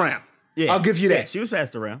passed around. Yeah. I'll give you that. Yeah, she was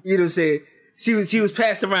passed around. You know what I'm saying? She was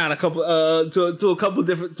passed around a couple to a couple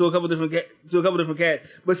different cats.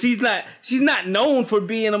 But she's not known for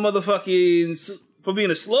being a motherfucking for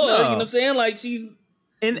being a slug. No. You know what I'm saying? Like she's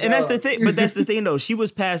and that's the thing. But that's the thing though. She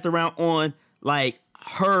was passed around on like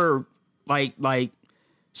her like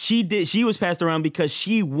she was passed around because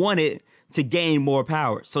she wanted to gain more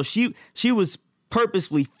power. So she was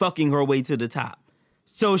purposely fucking her way to the top.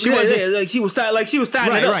 So she wasn't like she was tied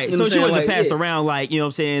right, up. Right. So she wasn't passed around like, you know what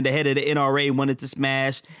I'm saying, the head of the NRA wanted to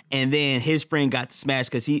smash and then his friend got to smash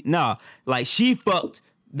because she fucked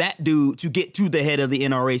that dude to get to the head of the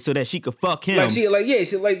NRA so that she could fuck him. She had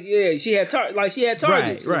targets. You know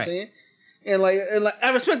what I'm saying? And I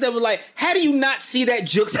respect that, but like, how do you not see that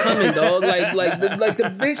jokes coming, dog?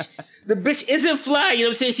 The bitch isn't fly. You know what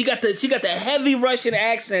I'm saying? She got the heavy Russian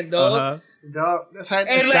accent, dog. Uh-huh. Dog, that's how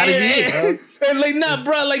it's gotta be it, dog. And like, nah,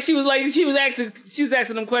 bro, like she was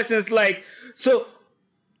asking them questions like, so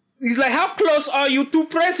he's like, how close are you to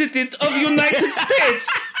President of United States?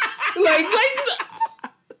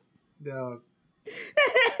 Dog.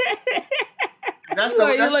 That's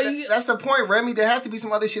the point, Remy. There has to be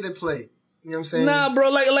some other shit at play. You know what I'm saying? Nah,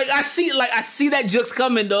 bro. I see that jokes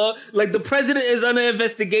coming, dog. Like the president is under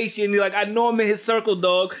investigation. Like I know I'm in his circle,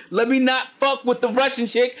 dog. Let me not fuck with the Russian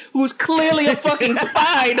chick who's clearly a fucking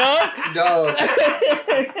spy, dog.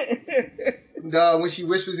 Dog. When she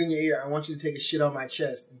whispers in your ear, I want you to take a shit on my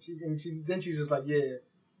chest, and she's just like, yeah.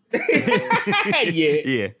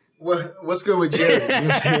 Yeah. What's good with Jerry? You know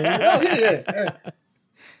what I'm saying? Oh yeah.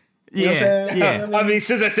 You know what I'm saying? I mean,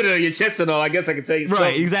 since I sit it on your chest and all, I guess I can tell you something.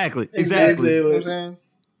 Right, exactly. You know what I'm saying?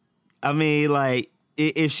 I mean, like,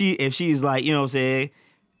 if she's like, you know what I'm saying,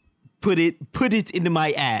 put it into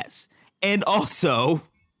my ass. And also,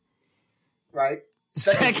 right.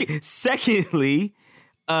 Secondly,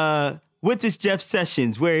 with this Jeff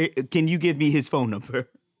Sessions, where can you give me his phone number?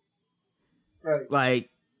 Right. Like,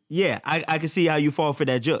 yeah, I can see how you fall for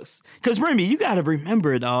that jokes. Because, Remy, you got to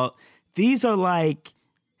remember, dog, these are like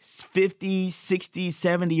 50, 60,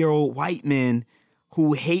 70-year-old white men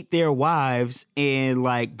who hate their wives and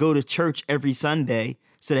like go to church every Sunday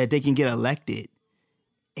so that they can get elected.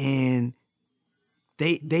 And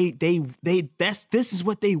this is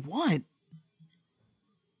what they want.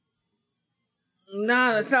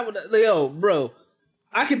 Nah, that's not what bro.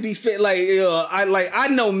 I could be fit I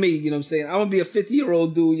know me, you know what I'm saying? I'm gonna be a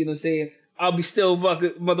 50-year-old dude, you know what I'm saying? I'll be still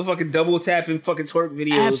motherfucking double tapping fucking twerk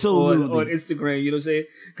videos on Instagram, you know what I'm saying?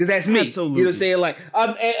 Because that's me. Absolutely. You know what I'm saying? Like,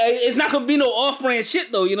 it's not gonna be no off-brand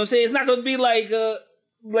shit though, you know what I'm saying? It's not gonna be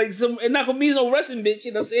it's not gonna be no Russian bitch,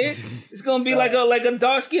 you know what I'm saying? It's gonna be like a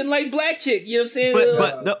dark-skinned like black chick, you know what I'm saying?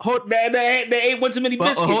 That ain't want too many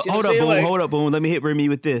biscuits. Hold up, boom. Let me hit Remy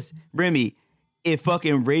with this. Remy, if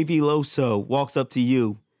fucking Ray Veloso walks up to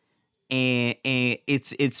you and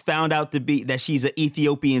it's found out to be that she's an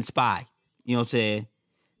Ethiopian spy. You know what I'm saying?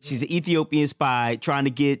 She's an Ethiopian spy trying to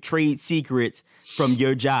get trade secrets from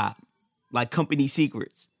your job, like company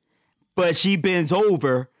secrets. But she bends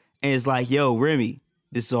over and is like, yo, Remy,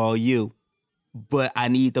 this is all you. But I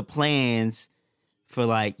need the plans for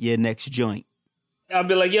like your next joint. I'll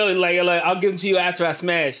be like, yo, like I'll give them to you after I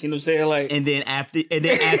smash. You know what I'm saying? Like, and then after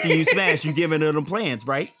you smash, you giving her them plans,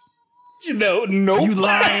 right? Nope. You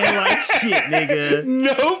lying like shit, nigga.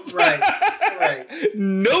 Nope. Right.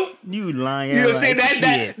 Nope. You lying. You know what I'm like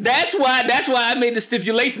saying? Shit. That's why I made the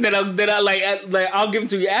stipulation that I'll give them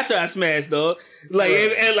to you after I smash, dog. Like,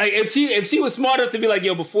 if she was smart enough to be like,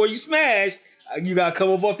 yo, before you smash, you gotta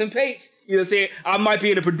come up off them pates. You know what I'm saying? I might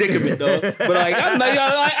be in a predicament, dog. But like, I'm like,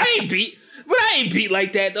 I ain't beat. But I ain't beat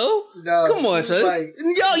like that though. Dog, come on, son.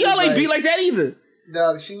 Y'all ain't beat like that either.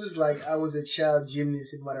 Dog, she was like, I was a child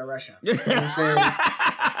gymnast in Mother Russia. You know what I'm saying?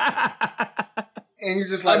 And you're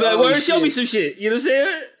just like, I'm like, where show me some shit. You know what I'm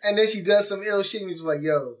saying? And then she does some ill shit and you're just like,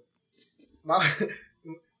 yo, my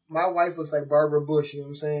wife looks like Barbara Bush. You know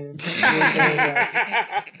what I'm saying? You know what I'm saying?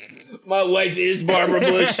 Like, my wife is Barbara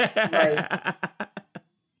Bush.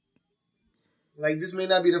 Like, this may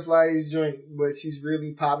not be the flyest joint, but she's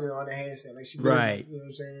really popping on the handstand. Like, she's right. You know what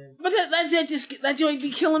I'm saying? But that joint be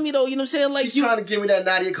killing me though. You know what I'm saying? Like, she's trying to give me that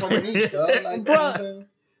Nadia Comaneci, dog. Like, bro.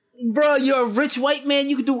 bro, you're a rich white man.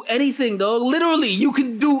 You can do anything, dog. Literally, you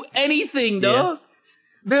can do anything, dog. Yeah.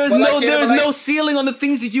 There's no ceiling on the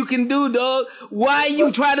things that you can do, dog. Why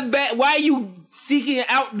you why are you seeking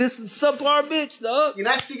out this subpar bitch, dog? You're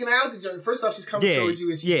not seeking out the joint. First off, she's coming towards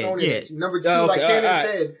you and she's throwing it at you. Number two,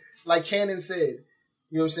 like Cannon said,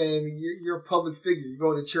 you know what I'm saying? You're a public figure. You're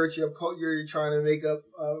going to church. You're trying to make up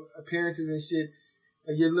appearances and shit.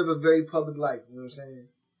 And you live a very public life. You know what I'm saying?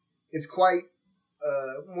 It's quite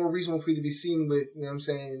more reasonable for you to be seen with, you know what I'm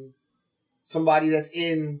saying, somebody that's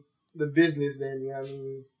in the business than, you know what I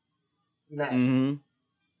mean, not. Mm-hmm.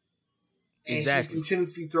 And she's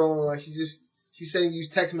continuously throwing, like, she's sending you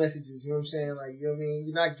text messages, you know what I'm saying? Like, you know what I mean?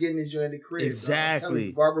 You're not getting this joint at the crib. Exactly.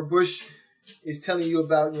 You, Barbara Bush is telling you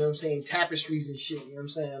about, you know what I'm saying, tapestries and shit, you know what I'm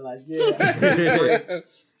saying? Like, yeah.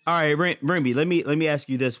 All right, Remy, let me ask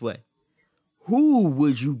you this way. Who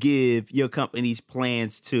would you give your company's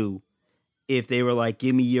plans to if they were like,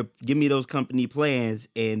 give me those company plans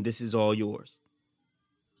and this is all yours?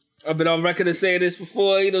 I've been on record of saying this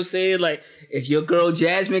before, you know what I'm saying? Like, if your girl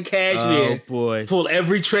Jasmine Cashmere pull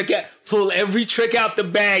every trick out the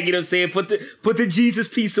bag, you know what I'm saying? Put the Jesus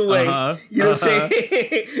piece away. You know what I'm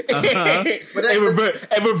saying?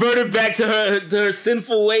 and revert it back to her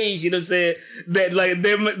sinful ways, you know what I'm saying? That like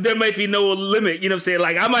there might be no limit, you know what I'm saying?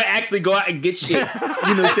 Like I might actually go out and get shit, you know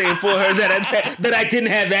what I'm saying, for her that I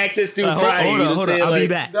didn't have access to prior. Hold on. I'll be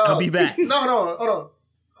back. I'll be back. No,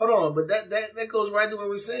 hold on, but that goes right to what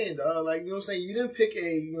we're saying, dog. Like, you know what I'm saying? You didn't pick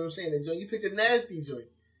you know what I'm saying, a joint. You picked a nasty joint.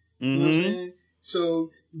 You know what I'm saying? So,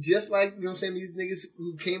 just like, you know what I'm saying, these niggas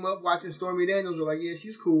who came up watching Stormy Daniels were like, yeah,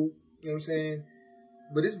 she's cool. You know what I'm saying?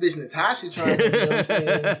 But this bitch Natasha trying to, you know what I'm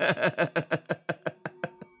saying?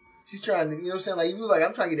 She's trying to, you know what I'm saying? Like, you were like,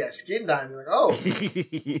 I'm trying to get that skin diamond. Like, oh,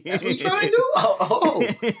 that's what you trying to do? Oh.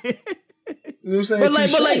 You know what I'm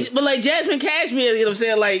saying? But like Jasmine Cashmere, you know what I'm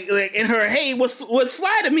saying? Like in her hate was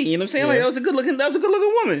fly to me, you know what I'm saying? Like that was a good looking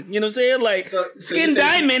woman, you know what I'm saying? Like Skin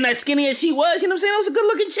Diamond, as skinny as she was, you know what I'm saying? That was a good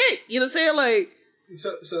looking chick, you know what I'm saying? Like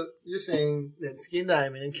so you're saying that Skin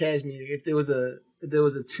Diamond and Cashmere, if there was a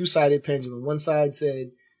two-sided pendulum, one side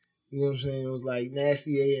said, you know what I'm saying, it was like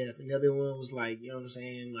nasty AF, and the other one was like, you know what I'm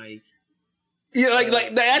saying, like. Yeah,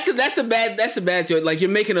 like that's the bad joke. Like you're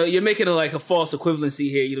making a like a false equivalency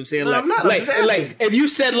here. You know what I'm saying? No, like, I'm not. like if you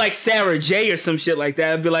said like Sarah J or some shit like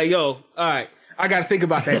that, I'd be like, yo, all right, I gotta think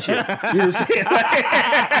about that shit. You know what I'm saying?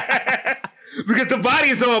 Like, because the body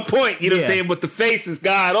is on point. You know what I'm saying? But the face is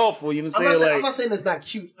god awful. You know what I'm saying? I'm not saying it's not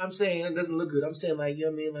cute. I'm saying it doesn't look good. I'm saying like, you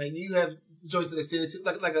know what I mean? Like you have joints that are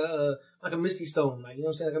stereotypical, like a Misty Stone. Like, you know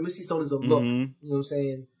what I'm saying? Like a Misty Stone is a look. You know what I'm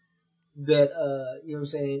saying? That you know what I'm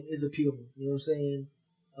saying, is appealing. You know what I'm saying?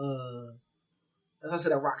 That's why I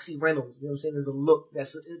said that Roxy Reynolds, you know what I'm saying, there's a look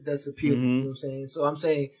that's appealing. You know what I'm saying? So I'm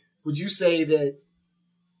saying, would you say that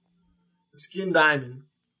Skin Diamond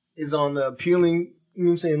is on the appealing, you know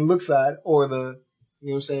what I'm saying, look side, or the, you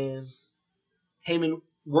know what I'm saying, Heyman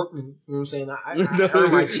Workman, you know what I'm saying? I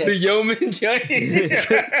earned my check. The yeoman check.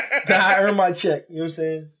 I earned my check, you know what I'm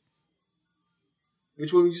saying?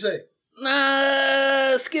 Which one would you say?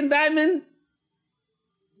 Nah, Skin Diamond.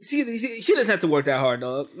 She doesn't have to work that hard,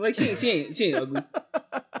 dog. Like she ain't ugly.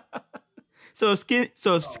 So if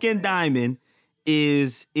Skin Diamond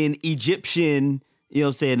is an Egyptian, you know what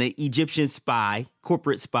I'm saying, an Egyptian spy,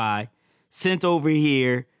 corporate spy, sent over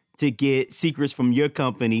here to get secrets from your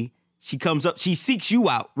company. She comes up, she seeks you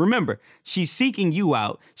out. Remember, she's seeking you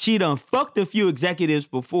out. She done fucked a few executives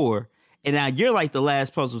before, and now you're like the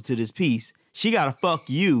last puzzle to this piece. She gotta fuck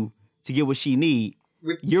you to get what she need.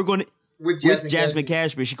 With Jasmine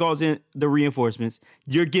Cashmere. She calls in the reinforcements.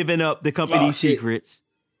 You're giving up the company's secrets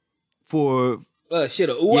for shit.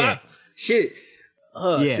 Shit. Shit.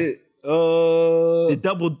 The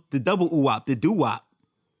double ooh-wop, the doo-wop.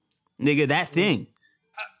 Nigga, that thing.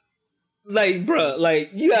 Like, bruh, like,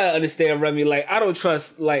 you gotta understand, Remy, like, I don't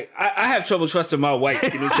trust, like, I have trouble trusting my wife,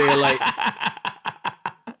 you know what I'm saying? Like,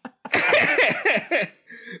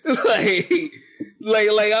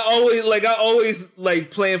 I always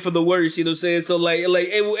plan for the worst, you know what I'm saying? So like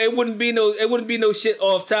it wouldn't be no shit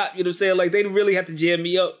off top, you know what I'm saying? Like they'd really have to jam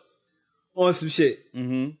me up on some shit.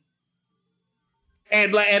 Mm-hmm.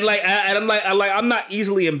 I'm not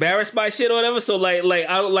easily embarrassed by shit or whatever. So I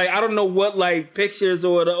don't know what like pictures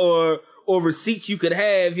or receipts you could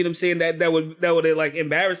have, you know what I'm saying, that would like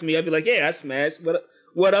embarrass me. I'd be like, yeah, I smashed, but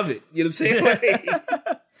what of it? You know what I'm saying? Like,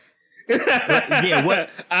 what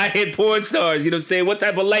I hit porn stars, you know what I'm saying? What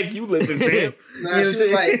type of life you living, fam? Nah, you know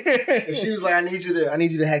if she was like, I need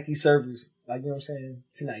you to hack these servers, like, you know what I'm saying,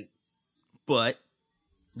 tonight. But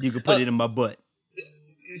you could put it in my butt.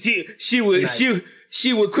 She would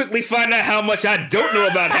she would quickly find out how much I don't know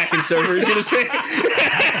about hacking servers. You know what I'm saying?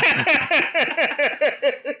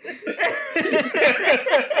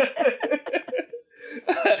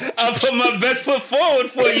 I'll put my best foot forward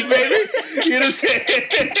for you, baby. You know what I'm saying?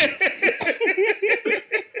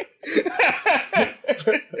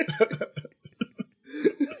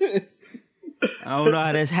 I don't know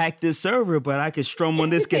how to hack this server, but I can strum on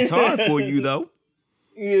this guitar for you, though.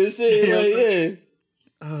 You know what I'm saying? Like,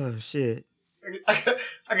 yeah. Oh, shit. I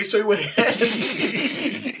can show you what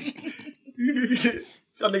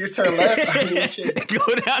y'all niggas turn left. I mean, shit. Go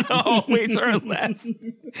down the hallway, turn left.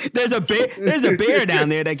 There's a bear down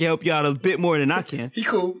there that can help you out a bit more than I can. He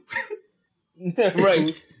cool.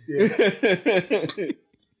 Right.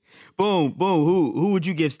 Boom. Who would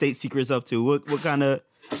you give state secrets up to? What kind of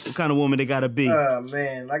woman they gotta be?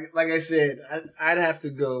 Man, like I said, I'd have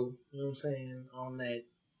to go. You know what I'm saying, on that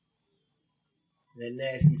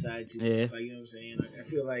nasty side too. Yeah. It's like, you know what I'm saying. Like, I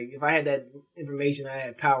feel like if I had that information, I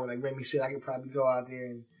had power. Like Remy said, I could probably go out there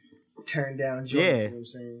and turn down joints. Yeah. You know what I'm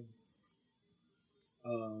saying.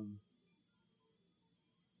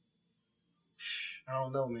 I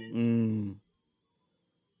don't know, man.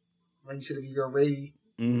 Like you said, if you go ready,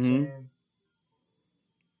 you know what I'm saying.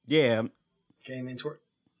 Yeah. Came in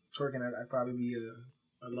twerking, I'd probably be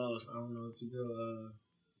a loss. I don't know if you go.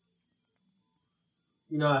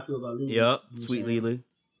 You know how I feel about Lily. Yep. You know Sweet Lily.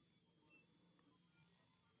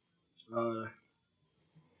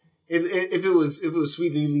 If it was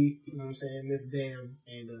Sweet Lily, you know what I'm saying, Miss Damn, and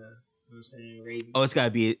you know what I'm saying, Raven. Oh, it's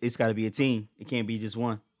gotta be a team. It can't be just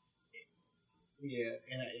one. Yeah,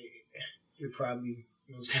 and it probably,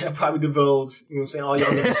 you know what I'm saying, I probably divulge, you know what I'm saying, all y'all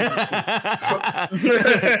niggas secrets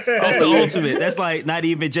too. That's the ultimate. That's like not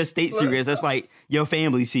even just state secrets. That's like your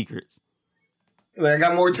family secrets. Like, I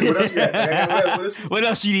got more too. What else you got? What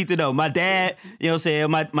else you need to know? My dad, you know what I'm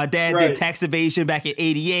saying? My dad did tax evasion back in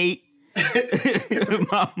 88.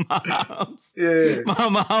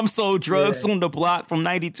 My mom sold drugs on the block from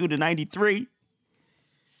 92 to 93.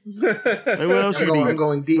 Like, what else you need? I'm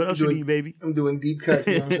going deep. What else you need, baby? I'm doing deep cuts,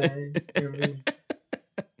 you know what I'm saying? You know what I mean?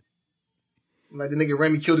 Like the nigga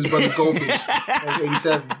Remy killed his brother's goldfish. That was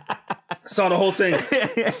 87. I saw the whole thing.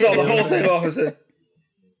 Officer.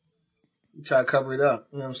 You try to cover it up,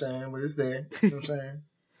 you know what I'm saying? But it's there. You know what I'm saying?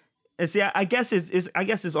 And see, I guess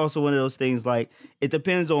it's also one of those things, like, it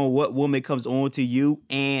depends on what woman comes on to you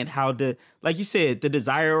and how like you said, the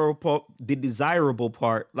desirable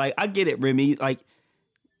part. Like, I get it, Remy. Like,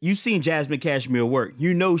 you've seen Jasmine Cashmere work.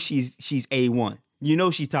 You know she's A1. You know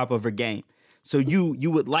she's top of her game. So you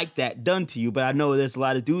would like that done to you. But I know there's a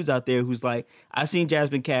lot of dudes out there who's like, I seen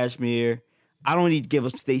Jasmine Cashmere. I don't need to give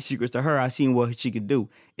up state secrets to her. I seen what she could do.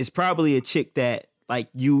 It's probably a chick that, like,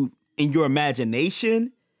 you, in your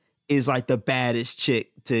imagination, is like the baddest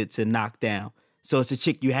chick to knock down. So it's a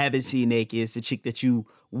chick you haven't seen naked. It's a chick that you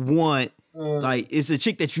want. Like, it's a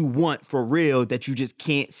chick that you want for real that you just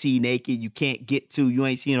can't see naked. You can't get to. You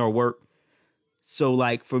ain't seen her work. So,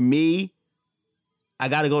 like, for me, I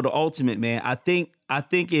got to go to ultimate, man. I think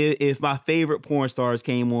if my favorite porn stars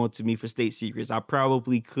came on to me for state secrets, I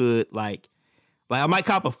probably could, like I might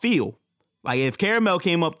cop a feel. Like, if Caramel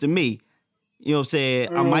came up to me, you know what I'm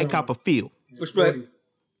saying, I might cop a feel. Respect.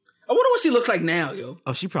 I wonder what she looks like now, yo.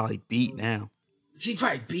 Oh, she probably beat now. She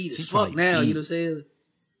probably beat as fuck now, you know what I'm saying?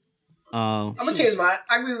 I'm gonna change mine.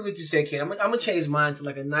 I agree with what you said, Ken. I'm gonna change mine to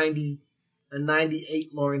like a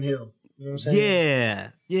 98 Lauryn Hill. You know what I'm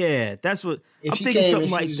saying? Yeah. That's what if I'm she thinking. Came something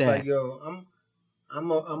and like she's that. Like, yo, I'm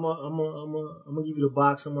gonna give you the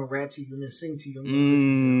box. I'm gonna rap to you and then sing to you. I'm gonna listen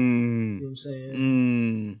to you. You know what I'm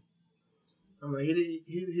saying? I'm like,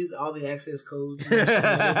 here's all the access codes. You know what I'm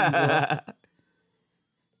saying?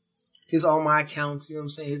 Here's all my accounts. You know what I'm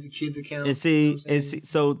saying? Here's the kids' accounts. And see, you know what I'm saying?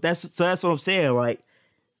 so that's what I'm saying. Like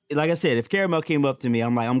I said, if Caramel came up to me,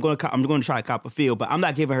 I'm like, I'm gonna try to cop a feel, but I'm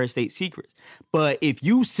not giving her state secrets. But if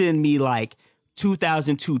you send me like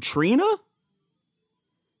 2002 Trina,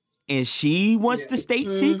 and she wants the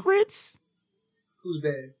state secrets, who's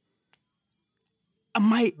bad? I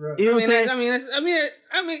might. Right. You know what I'm saying?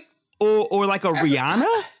 I mean, or like a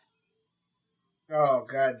Rihanna. Oh,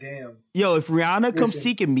 goddamn. Yo, if Rihanna comes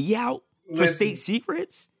seeking me out for state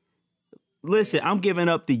secrets, listen, I'm giving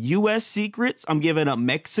up the U.S. secrets. I'm giving up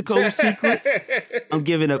Mexico secrets. I'm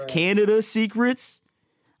giving up Canada secrets.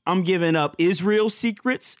 I'm giving up Israel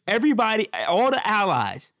secrets. Everybody, all the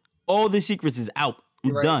allies, all the secrets is out.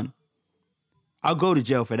 I'm done. I'll go to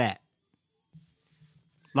jail for that.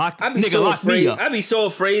 I'd be so afraid. I'd be so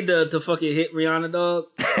afraid to fucking hit Rihanna, dog.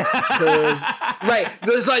 Because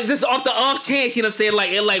It's like just off the off chance, you know what I'm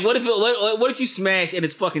saying? Like what if you smash and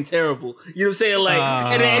it's fucking terrible? You know what I'm saying? Like,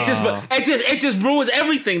 and it just ruins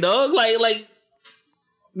everything, dog. Like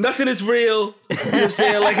nothing is real. You know what I'm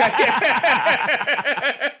saying? Like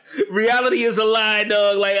reality is a lie,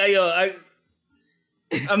 dog. Like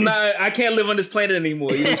I can't live on this planet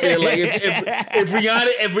anymore. You know what I'm saying? Like if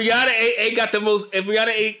Rihanna ain't got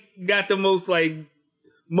the most like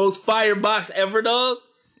most fire box ever, dog.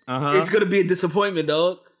 It's gonna be a disappointment,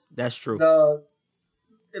 dog. That's true.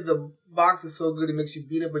 If the box is so good it makes you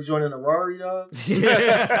beat up a joint in a Rari, dog.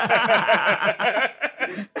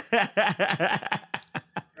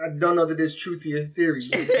 I don't know that there's truth to your theory.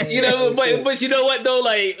 You know, but you know what though?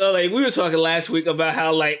 Like we were talking last week about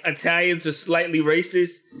how like Italians are slightly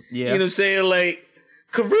racist. Yeah. You know what I'm saying? Like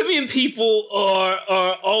Caribbean people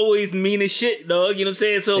are always mean as shit, dog. You know what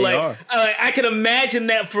I'm saying? So I can imagine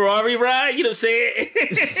that Ferrari ride. You know what I'm saying?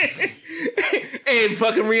 And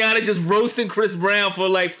fucking Rihanna just roasting Chris Brown for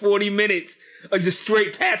like 40 minutes of just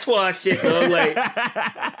straight patois shit, dog.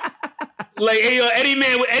 Like hey, yo, any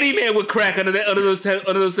man would crack under those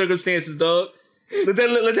circumstances, dog. Let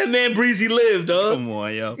that man Breezy live, dog. Come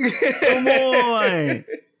on, yo. Come on.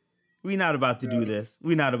 We not about to do this.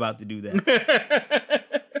 We not about to do that.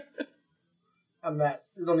 I'm not.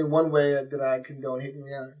 There's only one way that I condone hitting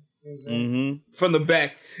Rihanna. You know what I'm saying? From the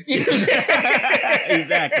back.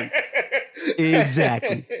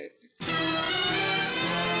 Exactly.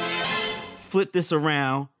 Flip this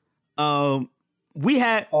around. We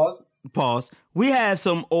had pause. We had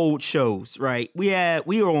some old shows, right? We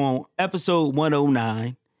were on episode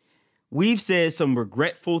 109. We've said some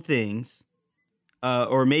regretful things.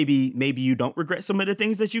 Or maybe you don't regret some of the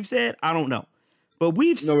things that you've said. I don't know. But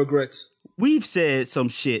no regrets. We've said some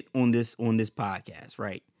shit on this podcast,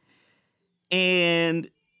 right? And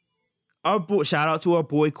shout out to our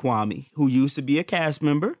boy Kwame, who used to be a cast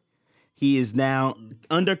member. He is now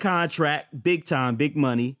under contract, big time, big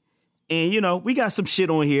money. And you know, we got some shit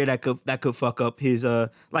on here that could fuck up his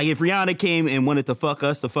like if Rihanna came and wanted to fuck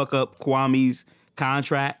up Kwame's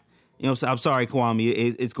contract. You know what I'm saying? I'm sorry,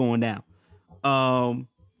 Kwame, it's going down.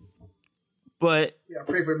 But yeah,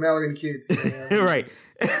 pray for Mallory and the kids. Right.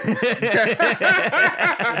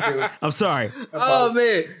 I'm sorry. Oh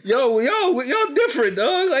man, y'all different,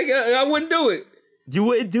 dog. Like I wouldn't do it. You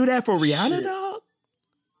wouldn't do that for Rihanna, dog?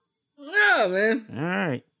 Yeah, man. All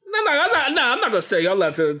right. I'm not gonna say y'all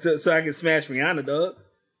out to so I can smash Rihanna, dog.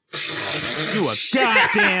 You a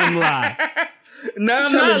goddamn lie. No,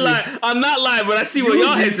 I'm not lying, but I see where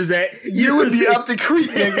y'all heads is at. You would be up the creek,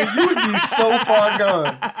 nigga. You would be so far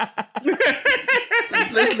gone.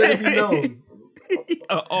 Let's let it be known.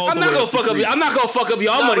 I'm not gonna fuck up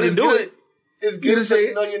y'all money to do it. It's good to say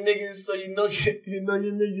you know your niggas, so you know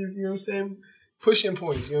your niggas. You know what I'm saying? Pushing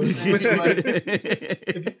points. You know what I'm saying? Like,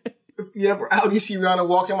 if you ever out, you see Rihanna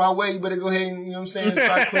walking my way, you better go ahead and you know what I'm saying,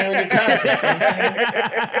 start clearing your conscience. You know what I'm saying?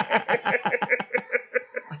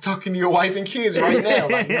 I'm talking to your wife and kids right now.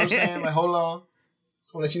 Like, you know what I'm saying? Like, hold on.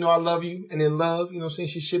 I'll let you know I love you, and then love. You know what I'm saying?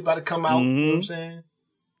 She shit about to come out. You know what I'm saying?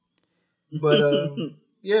 But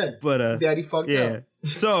yeah. But Daddy fucked up.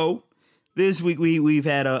 So this week we've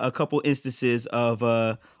had a couple instances of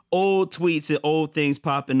old tweets and old things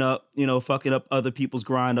popping up, you know, fucking up other people's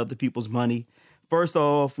grind, other people's money. First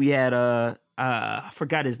off, we had I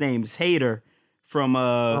forgot his name, it's Hater from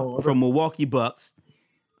Milwaukee Bucks,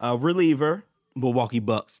 reliever, Milwaukee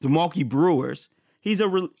Bucks, the Milwaukee Brewers. He's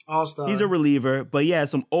a all-star. He's a reliever, but yeah,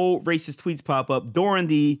 some old racist tweets pop up during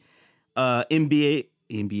the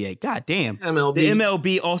NBA, goddamn, MLB. The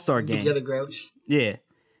MLB All-Star game. Together, Grouch. Yeah.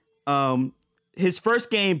 His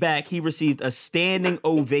first game back, he received a standing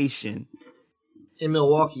ovation in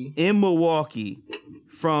Milwaukee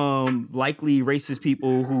from likely racist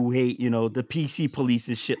people who hate, you know, the PC police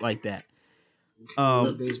and shit like that.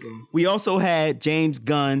 We also had James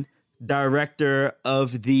Gunn, director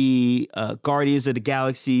of the Guardians of the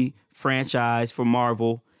Galaxy franchise for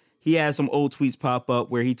Marvel. He had some old tweets pop up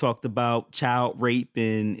where he talked about child rape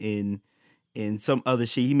and some other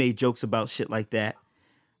shit. He made jokes about shit like that.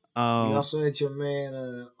 You also had your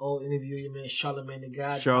man, old interview, your man Charlemagne the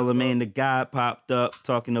God. Charlemagne the God popped up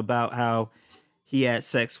talking about how he had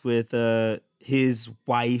sex with his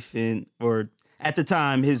wife or at the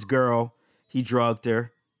time his girl. He drugged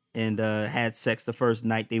her and had sex the first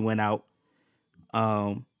night they went out.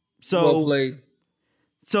 Well played.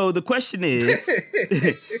 So the question is,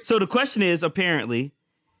 apparently,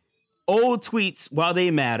 old tweets, while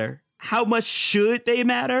they matter, how much should they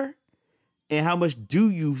matter? And how much do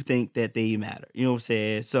you think that they matter? You know what I'm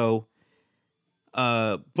saying? So,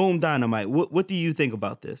 Boom Dynamite, what do you think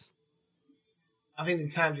about this? I think the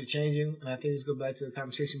times are changing, and I think this goes back to the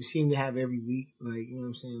conversation we seem to have every week. Like, you know what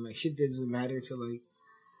I'm saying? Like, shit doesn't matter to, like,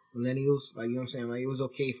 millennials. Like, you know what I'm saying? Like, it was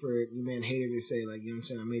okay for your man Hater to say, like, you know what I'm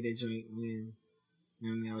saying? I made that joint when, you know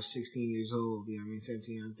what I mean, I was 16 years old. You know what I mean?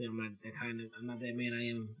 17. I'm not that I'm not that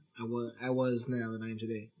man I was now that I am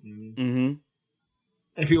today. You know what I mean?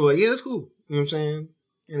 Mm-hmm. And people are like, yeah, that's cool. You know what I'm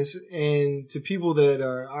saying? And to people that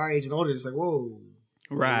are our age and older, it's like, whoa.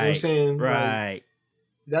 Right. You know what I'm saying? Right. Like,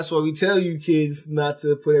 that's why we tell you kids not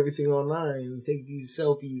to put everything online and take these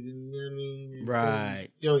selfies and, you know what I mean? And right.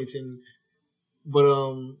 Joints but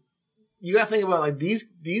you gotta think about, like,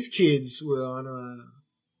 these kids were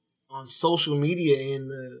on social media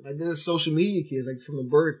and like, there's social media kids, like, from the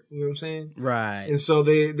birth, you know what I'm saying? Right. And so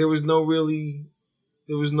there was no real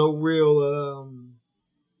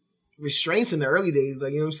restraints in the early days,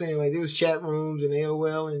 like, you know what I'm saying? Like, there was chat rooms and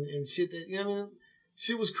AOL and shit that, you know what I mean?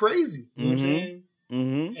 Shit was crazy, you know what I'm saying?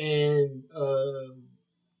 Mm-hmm. And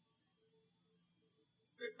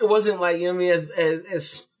it wasn't like, you know what I mean,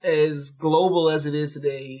 as global as it is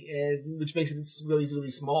today, which makes it really, really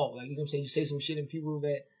small. Like, you know what I'm saying? You say some shit and people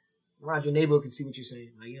that around your neighborhood can see what you're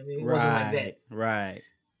saying. Like, you know what I mean? It wasn't like that. Right.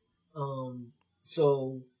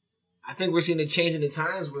 So I think we're seeing a change in the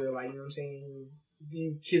times where, like, you know what I'm saying,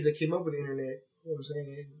 these kids that came up with the internet, you know what I'm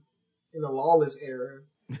saying, in a lawless era,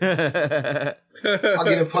 are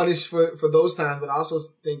getting punished for those times. But I also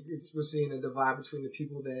think we're seeing a divide between the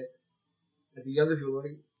people that, like, the younger people,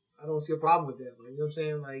 like, I don't see a problem with that. Like, you know what I'm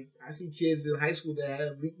saying? Like, I see kids in high school that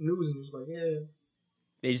have leaked news and it's like, yeah.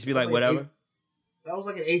 They just be like, whatever. That was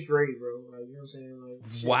like in 8th grade, bro. Like, you know what I'm saying? Like,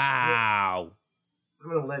 shit, wow.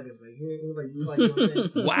 I'm in 11th. Like, you know what I'm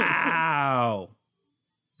saying? Wow.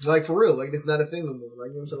 Like, for real. Like, it's not a thing no more.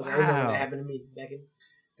 Like, you know what I'm saying? Like, Wow. I remember what happened to me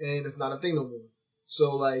and it's not a thing no more.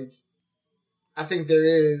 So, like, I think there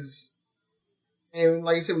is, and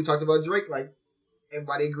like I said, we talked about Drake. Like,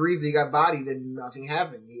 everybody agrees that he got bodied and nothing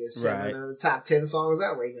happened. He has 7 of the top 10 songs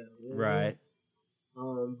out right now. You know right. I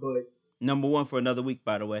mean? But number 1 for another week,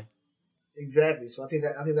 by the way. Exactly. So I think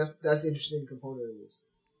that's the interesting component of this.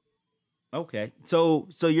 Okay. So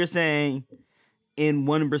you're saying, in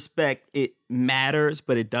one respect, it matters,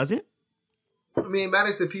 but it doesn't? I mean, it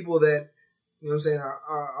matters to people that, you know what I'm saying,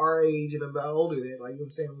 are our age and about older that, like, you know what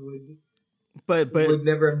I'm saying, would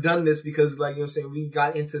never have done this because, like, you know what I'm saying, we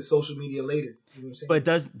got into social media later. You know what I'm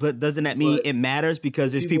saying? But doesn't that mean it matters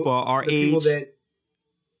because these people are our age?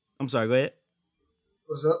 I'm sorry, go ahead.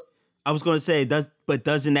 What's up? I was going to say,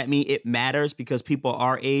 doesn't that mean it matters because people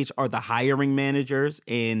our age are the hiring managers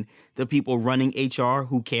and the people running HR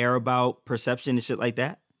who care about perception and shit like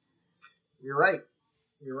that? You're right.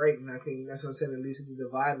 And I think that's what I'm saying. At least it's the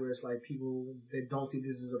divide where it's like people that don't see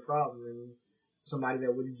this as a problem and somebody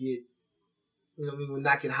that would get, you know what I mean, would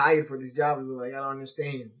not get hired for this job would be like, I don't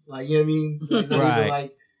understand. Like, you know what I mean? Like, not even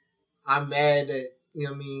like, I'm mad that, you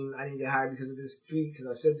know what I mean, I didn't get hired because of this street, because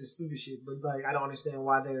I said this stupid shit. But, like, I don't understand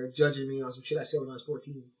why they're judging me on some shit I said when I was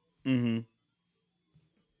 14. Mm-hmm.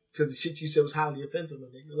 Because the shit you said was highly offensive,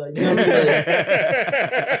 nigga. Like, you know what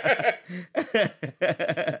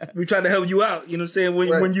I mean? We tried to help you out, you know what I'm saying,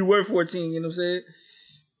 when you were 14, you know what I'm saying?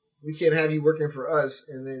 We can't have you working for us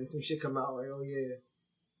and then some shit come out like, oh, yeah.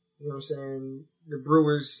 You know what I'm saying? The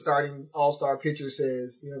Brewers starting all-star pitcher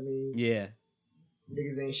says, you know what I mean? Yeah.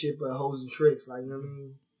 Niggas ain't shit but hoes and tricks, like, you know what I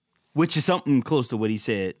mean? Which is something close to what he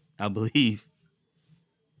said, I believe.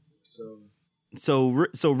 So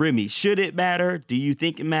Remy, should it matter? Do you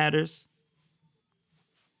think it matters?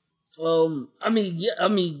 I mean,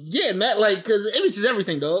 Matt, like, because image is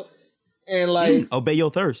everything, dog. And, like... obey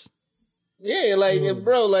your thirst. Yeah, like,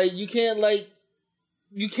 bro, like, you can't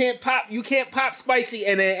pop spicy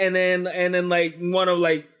and then like want to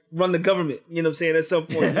like run the government, you know what I'm saying, at some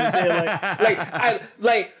point. You know what I'm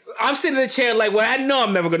saying? I'm sitting in a chair like, well, I know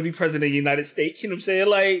I'm never gonna be president of the United States, you know what I'm saying?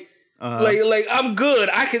 Like I'm good.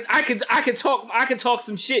 I can talk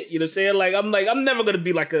some shit, you know what I'm saying? Like I'm never gonna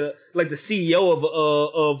be like the CEO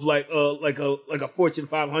of a Fortune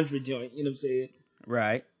 500 joint, you know what I'm saying?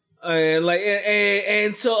 Right.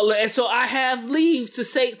 And so I have leave to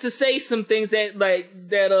say some things that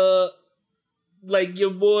like your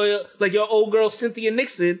boy, like your old girl Cynthia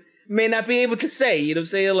Nixon may not be able to say, you know what I'm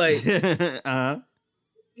saying? Like, you know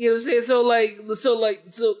what I'm saying?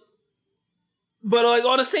 So, but like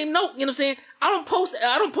on the same note, you know what I'm saying? I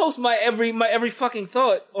don't post my every fucking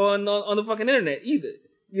thought on the fucking internet either.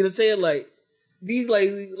 You know what I'm saying? Like these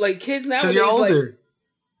like kids nowadays, 'cause you're older.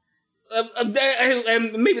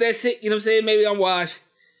 And maybe that's it, you know what I'm saying?Maybe I'm washed,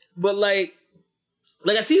 but like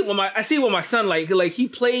I see it with my son, like he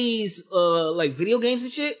plays like video games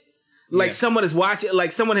and shit. Like someone has watched him,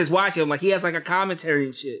 like he has like a commentary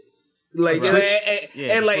and shit. Like but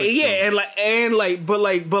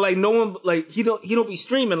no one like he don't be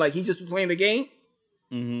streaming, like he just be playing the game.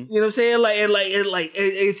 Mm-hmm. You know what I'm saying?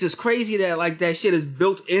 It's just crazy that like that shit is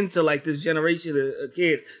built into like this generation of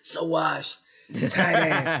kids. So washed,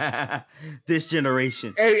 tight This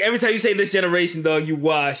generation. Every time you say this generation, dog, you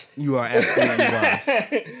wash. You are absolutely washed.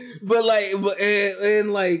 But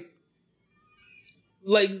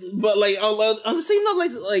on the same note,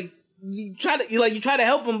 like you try to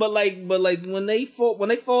help them, but when they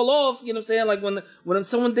fall off, you know what I'm saying? Like when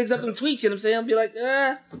someone digs up them tweets, you know what I'm saying? I'll be like,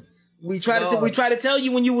 we try to tell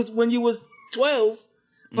you when you was 12,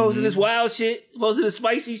 posting this wild shit, posting this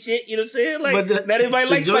spicy shit, you know what I'm saying? Like not everybody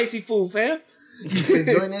likes spicy food, fam.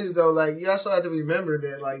 The joint is though, like you also have to remember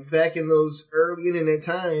that like back in those early internet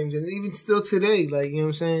times and even still today, like you know what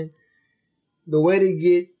I'm saying, the way to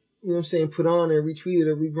get, you know what I'm saying, put on and retweeted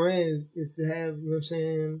or rebrand is to have, you know what I'm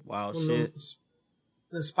saying, wild shit.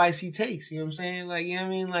 The spicy takes, you know what I'm saying? Like, you know what I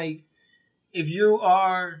mean? Like, if you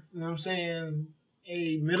are, you know what I'm saying,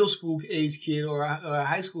 a middle school age kid or a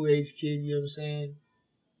high school age kid, you know what I'm saying,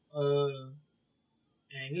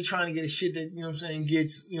 and you're trying to get a shit that, you know what I'm saying,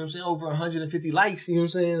 gets, you know what I'm saying, over 150 likes, you know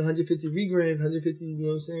what I'm saying, 150 rebrands, 150, you know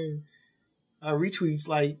what I'm saying, retweets,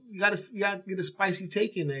 like, you gotta get a spicy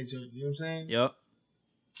take in that joint, you know what I'm saying? Yep.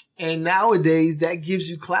 And nowadays, that gives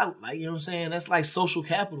you clout. Like, you know what I'm saying? That's like social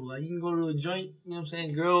capital. Like, you can go to a joint, you know what I'm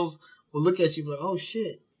saying? Girls will look at you like, oh,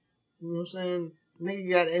 shit. You know what I'm saying?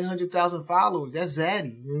 Nigga got 800,000 followers. That's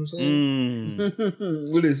Zaddy. You know what I'm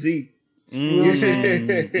saying? What is he? You know what I'm saying?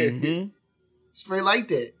 Mm-hmm. Straight like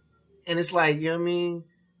that. And it's like, you know what I mean?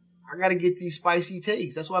 I got to get these spicy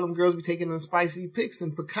takes. That's why them girls be taking them spicy pics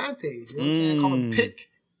and picantes. You know what I'm saying? I call them pic.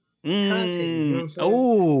 Content, you know what I'm saying?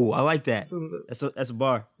 Oh, I like that. That's a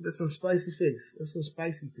bar. That's some spicy pics. That's some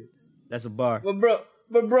spicy pics. That's a bar. But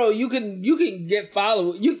bro, you can get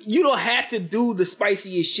followers. You don't have to do the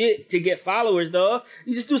spiciest shit to get followers, dog.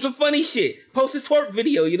 You just do some funny shit. Post a twerk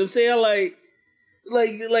video. You know what I'm saying?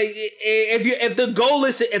 If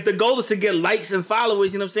the goal is to get likes and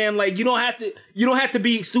followers, you know what I'm saying? Like you don't have to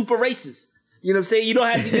be super racist. You know what I'm saying? You don't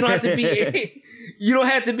have to be. You don't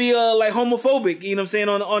have to be like homophobic, you know what I'm saying,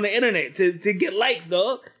 on the internet to get likes,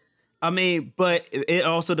 dog. I mean, but it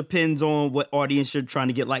also depends on what audience you're trying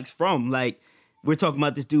to get likes from. Like, we're talking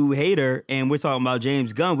about this dude Hater, and we're talking about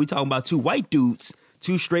James Gunn. We're talking about two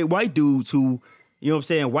straight white dudes who, you know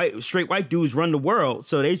what I'm saying, straight white dudes run the world.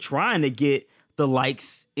 So they trying to get the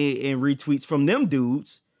likes and retweets from them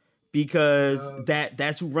dudes because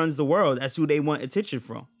that's who runs the world. That's who they want attention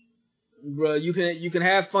from. Bro, you can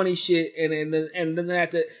have funny shit and doesn't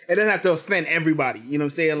have to offend everybody. You know what I'm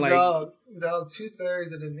saying? Like, dog,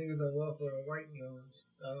 2/3 of the niggas on welfare are white girls.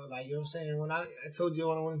 Like, you know what I'm saying? When I told you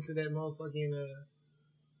when I went into that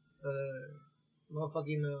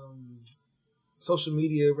motherfucking social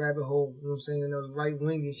media rabbit hole, you know what I'm saying? Right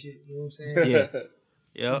wing and shit. You know what I'm saying? Yeah.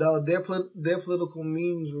 Yeah. Dog, their political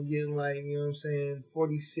memes were getting like, you know what I'm saying,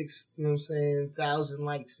 46, you know what I'm saying, 1,000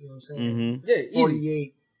 likes. You know what I'm saying? Mm-hmm. Yeah,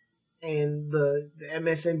 48. And the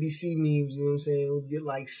MSNBC memes, you know what I'm saying, would get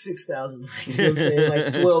like 6,000 likes, you know what I'm saying,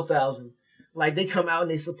 like 12,000. Like they come out and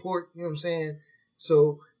they support, you know what I'm saying.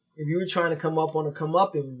 So if you were trying to come up on the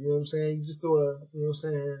comeuppance, you know what I'm saying, you just throw a, you know what I'm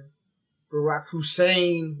saying, Barack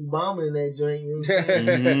Hussein Obama in that joint, you know what I'm saying.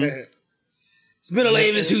 Mm-hmm. It's been a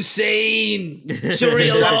name is Hussein,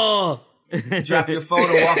 Sharia law. Drop your phone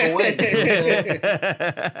and walk away. You know what I'm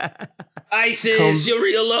saying? ISIS,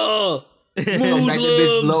 Sharia law.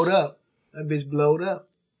 Muslims. That bitch blowed up.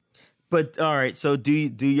 But all right, so do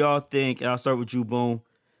y'all think? And I'll start with you, Boom.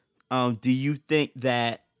 Do you think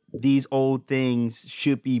that these old things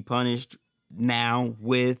should be punished now?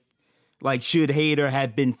 With like, should Hader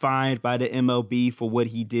have been fined by the MLB for what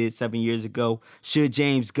he did 7 years ago? Should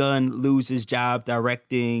James Gunn lose his job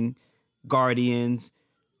directing Guardians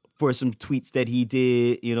for some tweets that he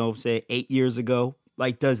did? You know, say 8 years ago.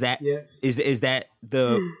 Like, does that is that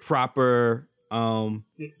the proper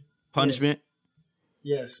punishment?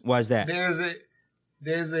 Yes. Why is that?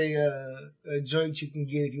 There's a joint you can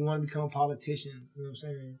get if you want to become a politician. You know what I'm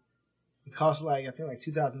saying? It costs like, I think like $2,000.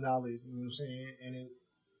 You know what I'm saying? And it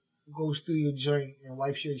goes through your joint and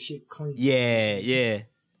wipes your shit clean. Yeah, you know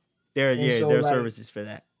there are services for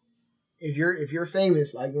that. If you're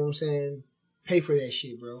famous, like, you know what I'm saying, pay for that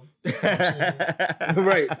shit, bro. You know what I'm saying?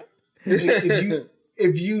 Right.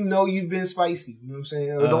 If you know you've been spicy, you know what I'm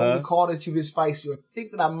saying? Or don't recall that you've been spicy, or think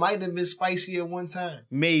that I might have been spicy at one time.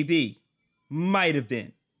 Maybe. Might have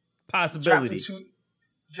been. Possibility.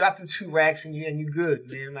 Drop the 2 racks and you good,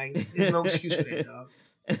 man. Like, there's no excuse for that, dog.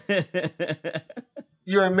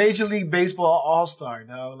 You're a Major League Baseball all-star,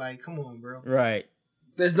 dog. Like, come on, bro. Right.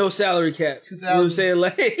 There's no salary cap. 2000. You know what I'm saying?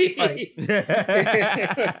 Like,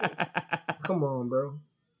 Come on, bro.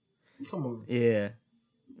 Come on. Yeah.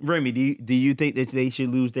 Remy, do you think that they should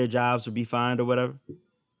lose their jobs or be fined or whatever?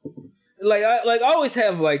 I always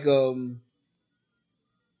have like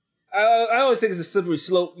I always think it's a slippery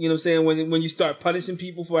slope, you know what I'm saying, when you start punishing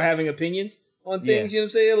people for having opinions on things, you know what I'm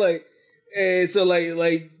saying? Like, and so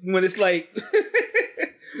like when it's like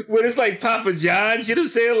when it's like Papa John's, you know what I'm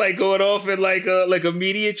saying, like going off in like a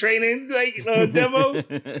media training demo, you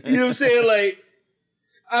know what I'm saying? Like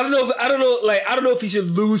I don't know if he should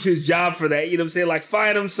lose his job for that, you know what I'm saying? Like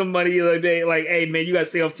fine him some money, like hey man, you gotta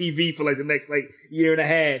stay off TV for like the next like year and a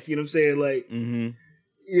half, you know what I'm saying? Like you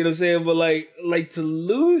know what I'm saying? But like to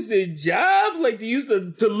lose the job, like to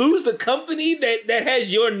lose the company that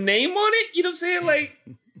has your name on it, you know what I'm saying? Like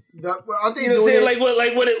I think you know what I'm saying?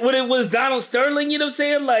 Like when it was Donald Sterling, you know what I'm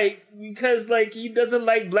saying? Like because like he doesn't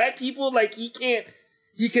like black people, like he can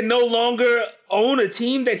no longer own a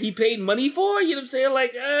team that he paid money for, you know what I'm saying?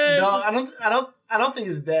 Like no, I don't think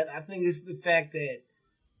it's that. I think it's the fact that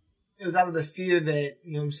it was out of the fear that,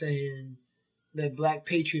 you know what I'm saying, that black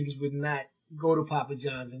patrons would not go to Papa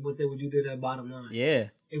John's and what they would do to their bottom line. Yeah.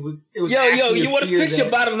 It was yo, you want to fix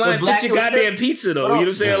your bottom line, fix your goddamn pizza though. You know what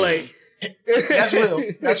I'm saying? Like that's real.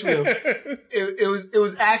 That's real. It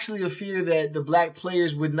was actually a fear that the black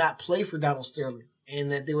players would not play for Donald Sterling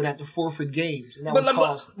and that they would have to forfeit games, and that would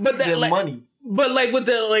cost them money. But like with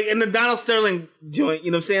the in the Donald Sterling joint,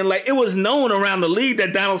 you know what I'm saying? Like it was known around the league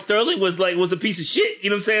that Donald Sterling was a piece of shit.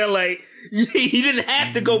 You know what I'm saying? Like you didn't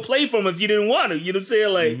have to go play for him if you didn't want to. You know what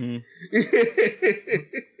I'm saying? Like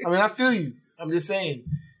I mean, I feel you. I'm just saying.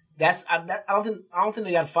 I don't think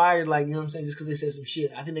they got fired, like, you know what I'm saying, just because they said some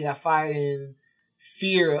shit. I think they got fired in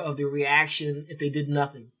fear of the reaction if they did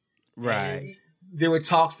nothing. Right. And there were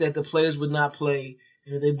talks that the players would not play,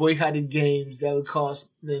 and if they boycotted games, that would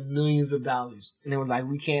cost them millions of dollars. And they were like,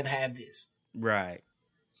 we can't have this. Right.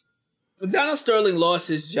 Donald Sterling lost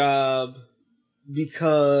his job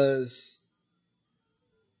because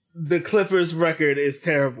the Clippers record is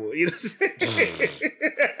terrible. You know what I'm saying?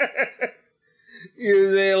 You know what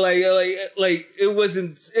I'm saying? Like it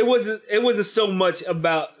wasn't so much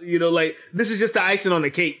about, you know, like this is just the icing on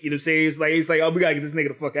the cake, you know what I'm saying? It's like, oh, we gotta get this nigga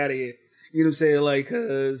the fuck out of here. You know what I'm saying? Like,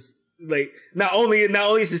 cause like not only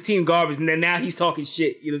is his team garbage, and then now he's talking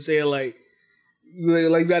shit, you know what I'm saying? Like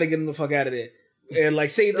we gotta get him the fuck out of there. And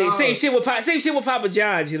like same shit with Papa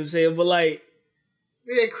John's, you know what I'm saying? But like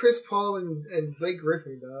they had Chris Paul and Blake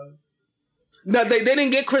Griffin, dog. No, they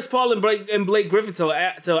didn't get Chris Paul and Blake Griffin till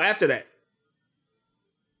after that.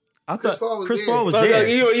 I thought Chris Paul was there.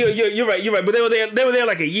 You're right. But they were there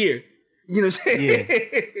like a year. You know what I'm saying?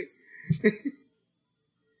 Yeah.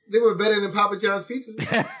 They were better than Papa John's pizza.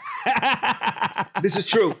 This is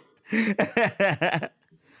true. All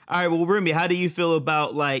right, well, Remy, how do you feel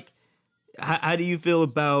about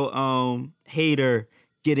Hader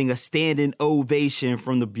getting a standing ovation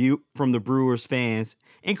from the Brewers fans,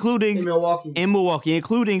 including in Milwaukee,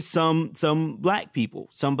 including some black people,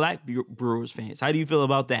 some black Brewers fans? How do you feel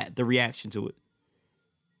about that? The reaction to it?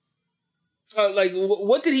 Like,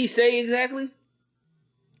 what did he say exactly?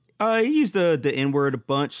 He used the N-word a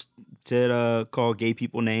bunch to call gay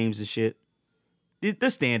people names and shit.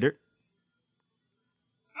 The standard.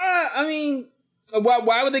 I mean,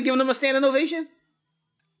 why were they giving him a standing ovation?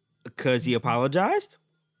 Because he apologized.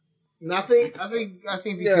 Nothing. I think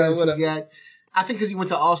because because he went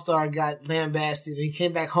to All-Star and got lambasted, and he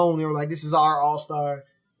came back home. They were like, "This is our All-Star."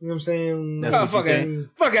 You know what I'm saying?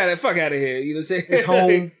 Fuck out of here. You know what I'm saying? It's home.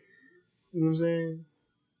 You know what I'm saying?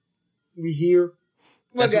 We here.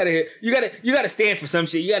 Fuck out of here. You gotta stand for some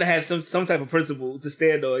shit. You gotta have some type of principle to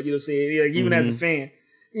stand on. You know what I'm saying? Like, even as a fan.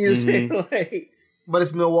 You know what I'm saying? Like, but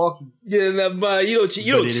it's Milwaukee. Yeah, but you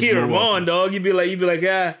don't cheer him on, dog. You be like,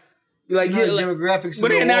 ah. Like, yeah, like demographics.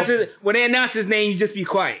 When they announce his name, you just be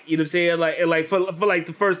quiet. You know what I'm saying? Like for like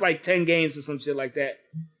the first like 10 games or some shit like that.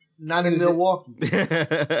 Not in Milwaukee.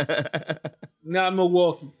 Not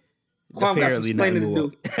Milwaukee. Quam got some explaining to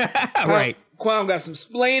do. Right. Quam got some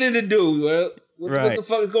explaining to do. Well, what the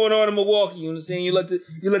fuck is going on in Milwaukee? You know what I'm saying? You let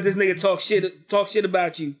this nigga talk shit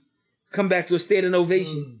about you. Come back to a standing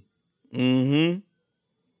ovation. Mm-hmm.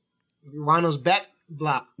 Rhino's back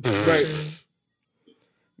block. Right.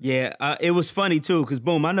 Yeah, it was funny too, because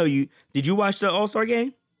Boom, I know you. Did you watch the All-Star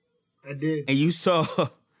game? I did. And you saw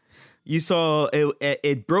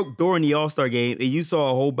it broke during the All-Star game, and you saw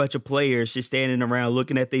a whole bunch of players just standing around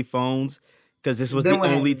looking at their phones, because this was the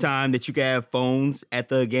only time that you could have phones at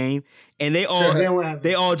the game. And they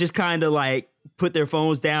all just kind of like put their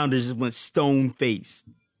phones down and just went stone faced.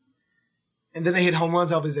 And then they hit home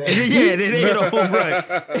runs off his ass. Yeah, they hit a home run.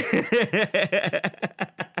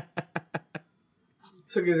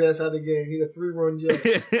 Took his ass out of the game. He had a 3-run jet.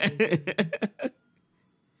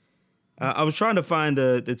 I was trying to find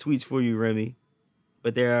the tweets for you, Remy,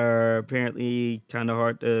 but they are apparently kind of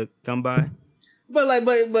hard to come by. But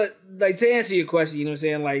to answer your question, you know what I'm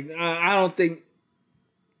saying? Like, I don't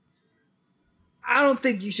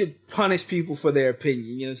think you should punish people for their opinion.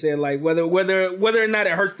 You know what I'm saying? Like whether or not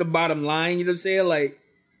it hurts the bottom line. You know what I'm saying? Like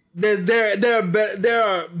there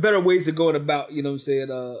are better ways of going about. You know what I'm saying?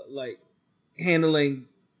 Like handling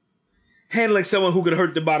someone who could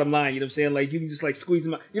hurt the bottom line. You know what I'm saying? Like you can just like squeeze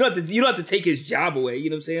him out. You don't have to take his job away. You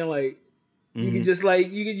know what I'm saying? Like. You can just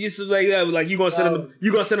like you gonna sit on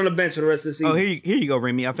the bench for the rest of the season. Oh, here you go,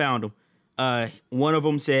 Remy. I found them. One of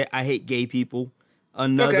them said, "I hate gay people."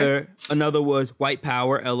 Another was white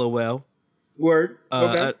power. LOL. Word.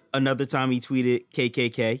 Okay. Another time he tweeted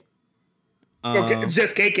KKK. Okay,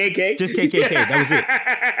 just KKK. Just KKK. That was it.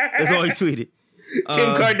 That's all he tweeted.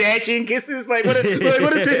 Kim Kardashian kisses. Like what is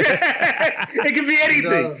it? It can be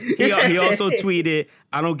anything. He also tweeted,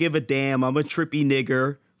 "I don't give a damn. I'm a trippy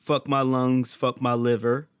nigger. Fuck my lungs, fuck my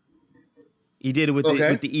liver." He did it with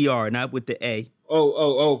the ER, not with the A.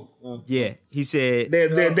 Oh. Yeah, he said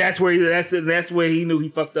that's where he knew he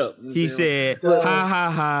fucked up. He said, "Ha ha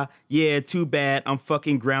ha, yeah, too bad. I'm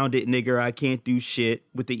fucking grounded, nigger. I can't do shit,"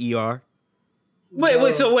 with the ER.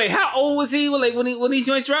 Wait. How old was he? Like when these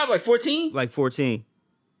joints dropped? Like 14? Like 14.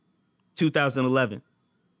 2011.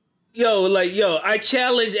 I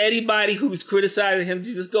challenge anybody who's criticizing him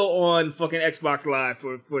to just go on fucking Xbox Live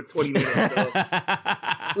for 20 minutes.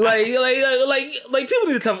 like people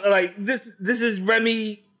need to tell like this is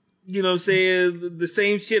Remy, you know what I'm saying, the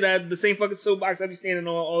same shit the same fucking soapbox I be standing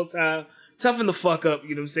on all the time. Toughen the fuck up,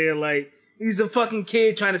 you know what I'm saying? Like he's a fucking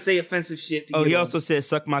kid trying to say offensive shit to he also said,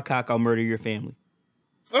 "Suck my cock, I'll murder your family."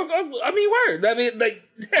 I mean, word. I mean, like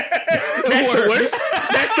that's the worst.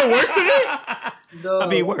 That's the worst of it. No, I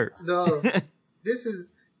mean, word. No, this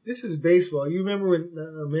is baseball. You remember when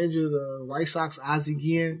manager of the White Sox, Ozzie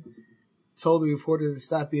Guillen, told the reporter to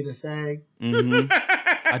stop being a fag? Mm-hmm.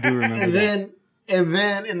 I do remember that. And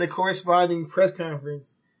then in the corresponding press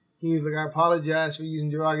conference, he was like, "I apologize for using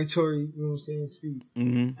derogatory, you know what I'm saying, speech.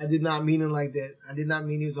 Mm-hmm. I did not mean it like that. I did not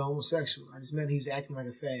mean he was a homosexual. I just meant he was acting like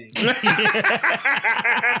a fag."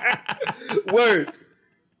 Word.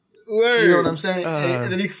 You know what I'm saying?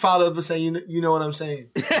 And then he followed up and saying, you know what I'm saying?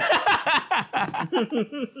 And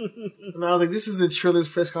I was like, this is the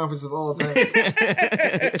trillest press conference of all time.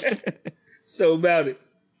 So about it.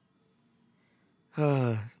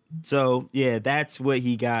 So yeah, that's what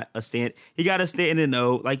he got a stand. He got a standing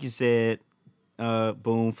O, like you said,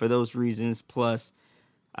 Boom, for those reasons. Plus,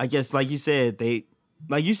 I guess like you said,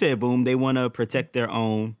 Boom, they want to protect their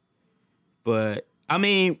own. But I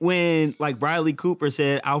mean, when like Riley Cooper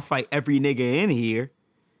said, "I'll fight every nigga in here,"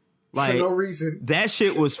 like for no reason, that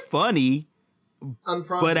shit was funny.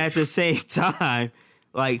 But at the same time,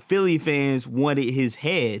 like Philly fans wanted his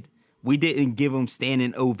head. We didn't give him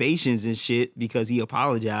standing ovations and shit because he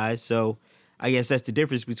apologized. So I guess that's the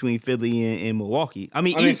difference between Philly and Milwaukee. I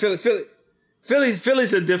mean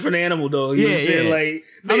Philly's a different animal though. You know what I'm saying? Like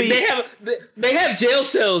they have jail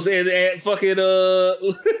cells at fucking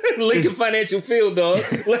Lincoln Financial Field, dog.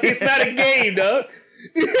 Like it's not a game, dog.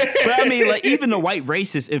 But I mean, like even the white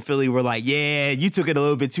racists in Philly were like, "Yeah, you took it a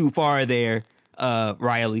little bit too far there,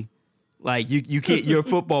 Riley. Like you can't. You're a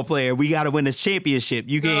football player. We got to win this championship.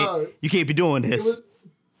 You can't be doing this."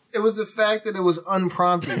 It was the fact that it was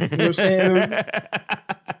unprompted. You know what I'm saying?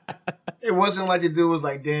 It wasn't like the dude was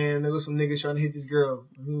like, "Damn, there was some niggas trying to hit this girl."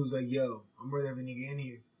 And he was like, "Yo, I'm ready to have a nigga in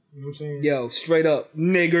here." You know what I'm saying? Yo, straight up,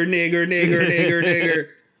 nigger.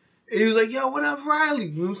 He was like, "Yo, what up, Riley?"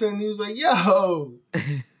 You know what I'm saying? He was like, "Yo,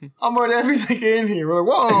 I'm ready to have every nigga in here." We're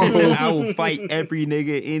like, "Whoa." I will fight every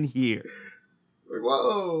nigga in here. Like,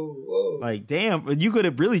 whoa. Like, damn, you could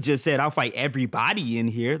have really just said, "I'll fight everybody in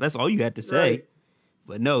here." That's all you had to say. Right.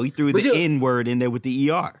 But no, he threw the N word in there with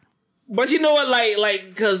the ER. But you know what,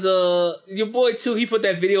 like, cause your boy too, he put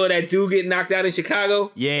that video of that dude getting knocked out in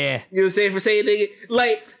Chicago. Yeah, you know what I'm saying, for saying nigga.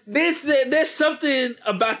 Like, there's something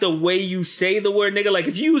about the way you say the word nigga. Like,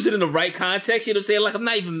 if you use it in the right context, you know what I'm saying. Like, I'm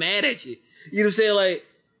not even mad at you. You know what I'm saying, like.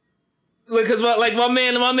 Because my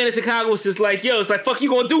man in Chicago was just like, yo, it's like, fuck you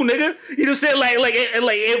gonna do, nigga? You know what I'm saying? Like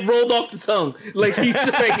it rolled off the tongue. Like he's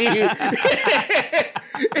like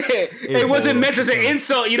it wasn't meant as an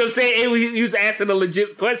insult, you know what I'm saying? He was asking a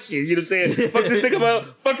legit question, you know what I'm saying? Fuck this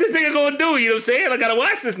nigga gonna do, you know what I'm saying? I gotta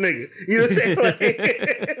watch this nigga. You know what I'm saying? Like,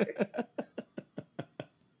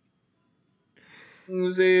 you know what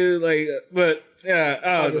I'm saying? Like, but yeah,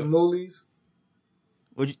 I don't know. Moolies.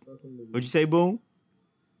 What'd you say, Boom?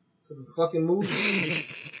 Some fucking movies.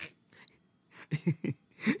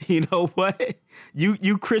 You know what?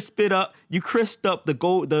 You crisped up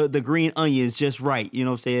the green onions just right. You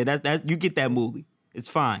know what I'm saying? That you get that movie. It's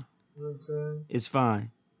fine. You know what I'm saying? It's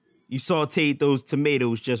fine. You sauteed those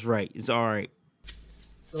tomatoes just right. It's all right.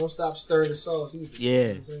 Don't stop stirring the sauce either. Yeah, You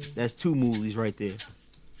know what I'm saying? that's 2 movies right there.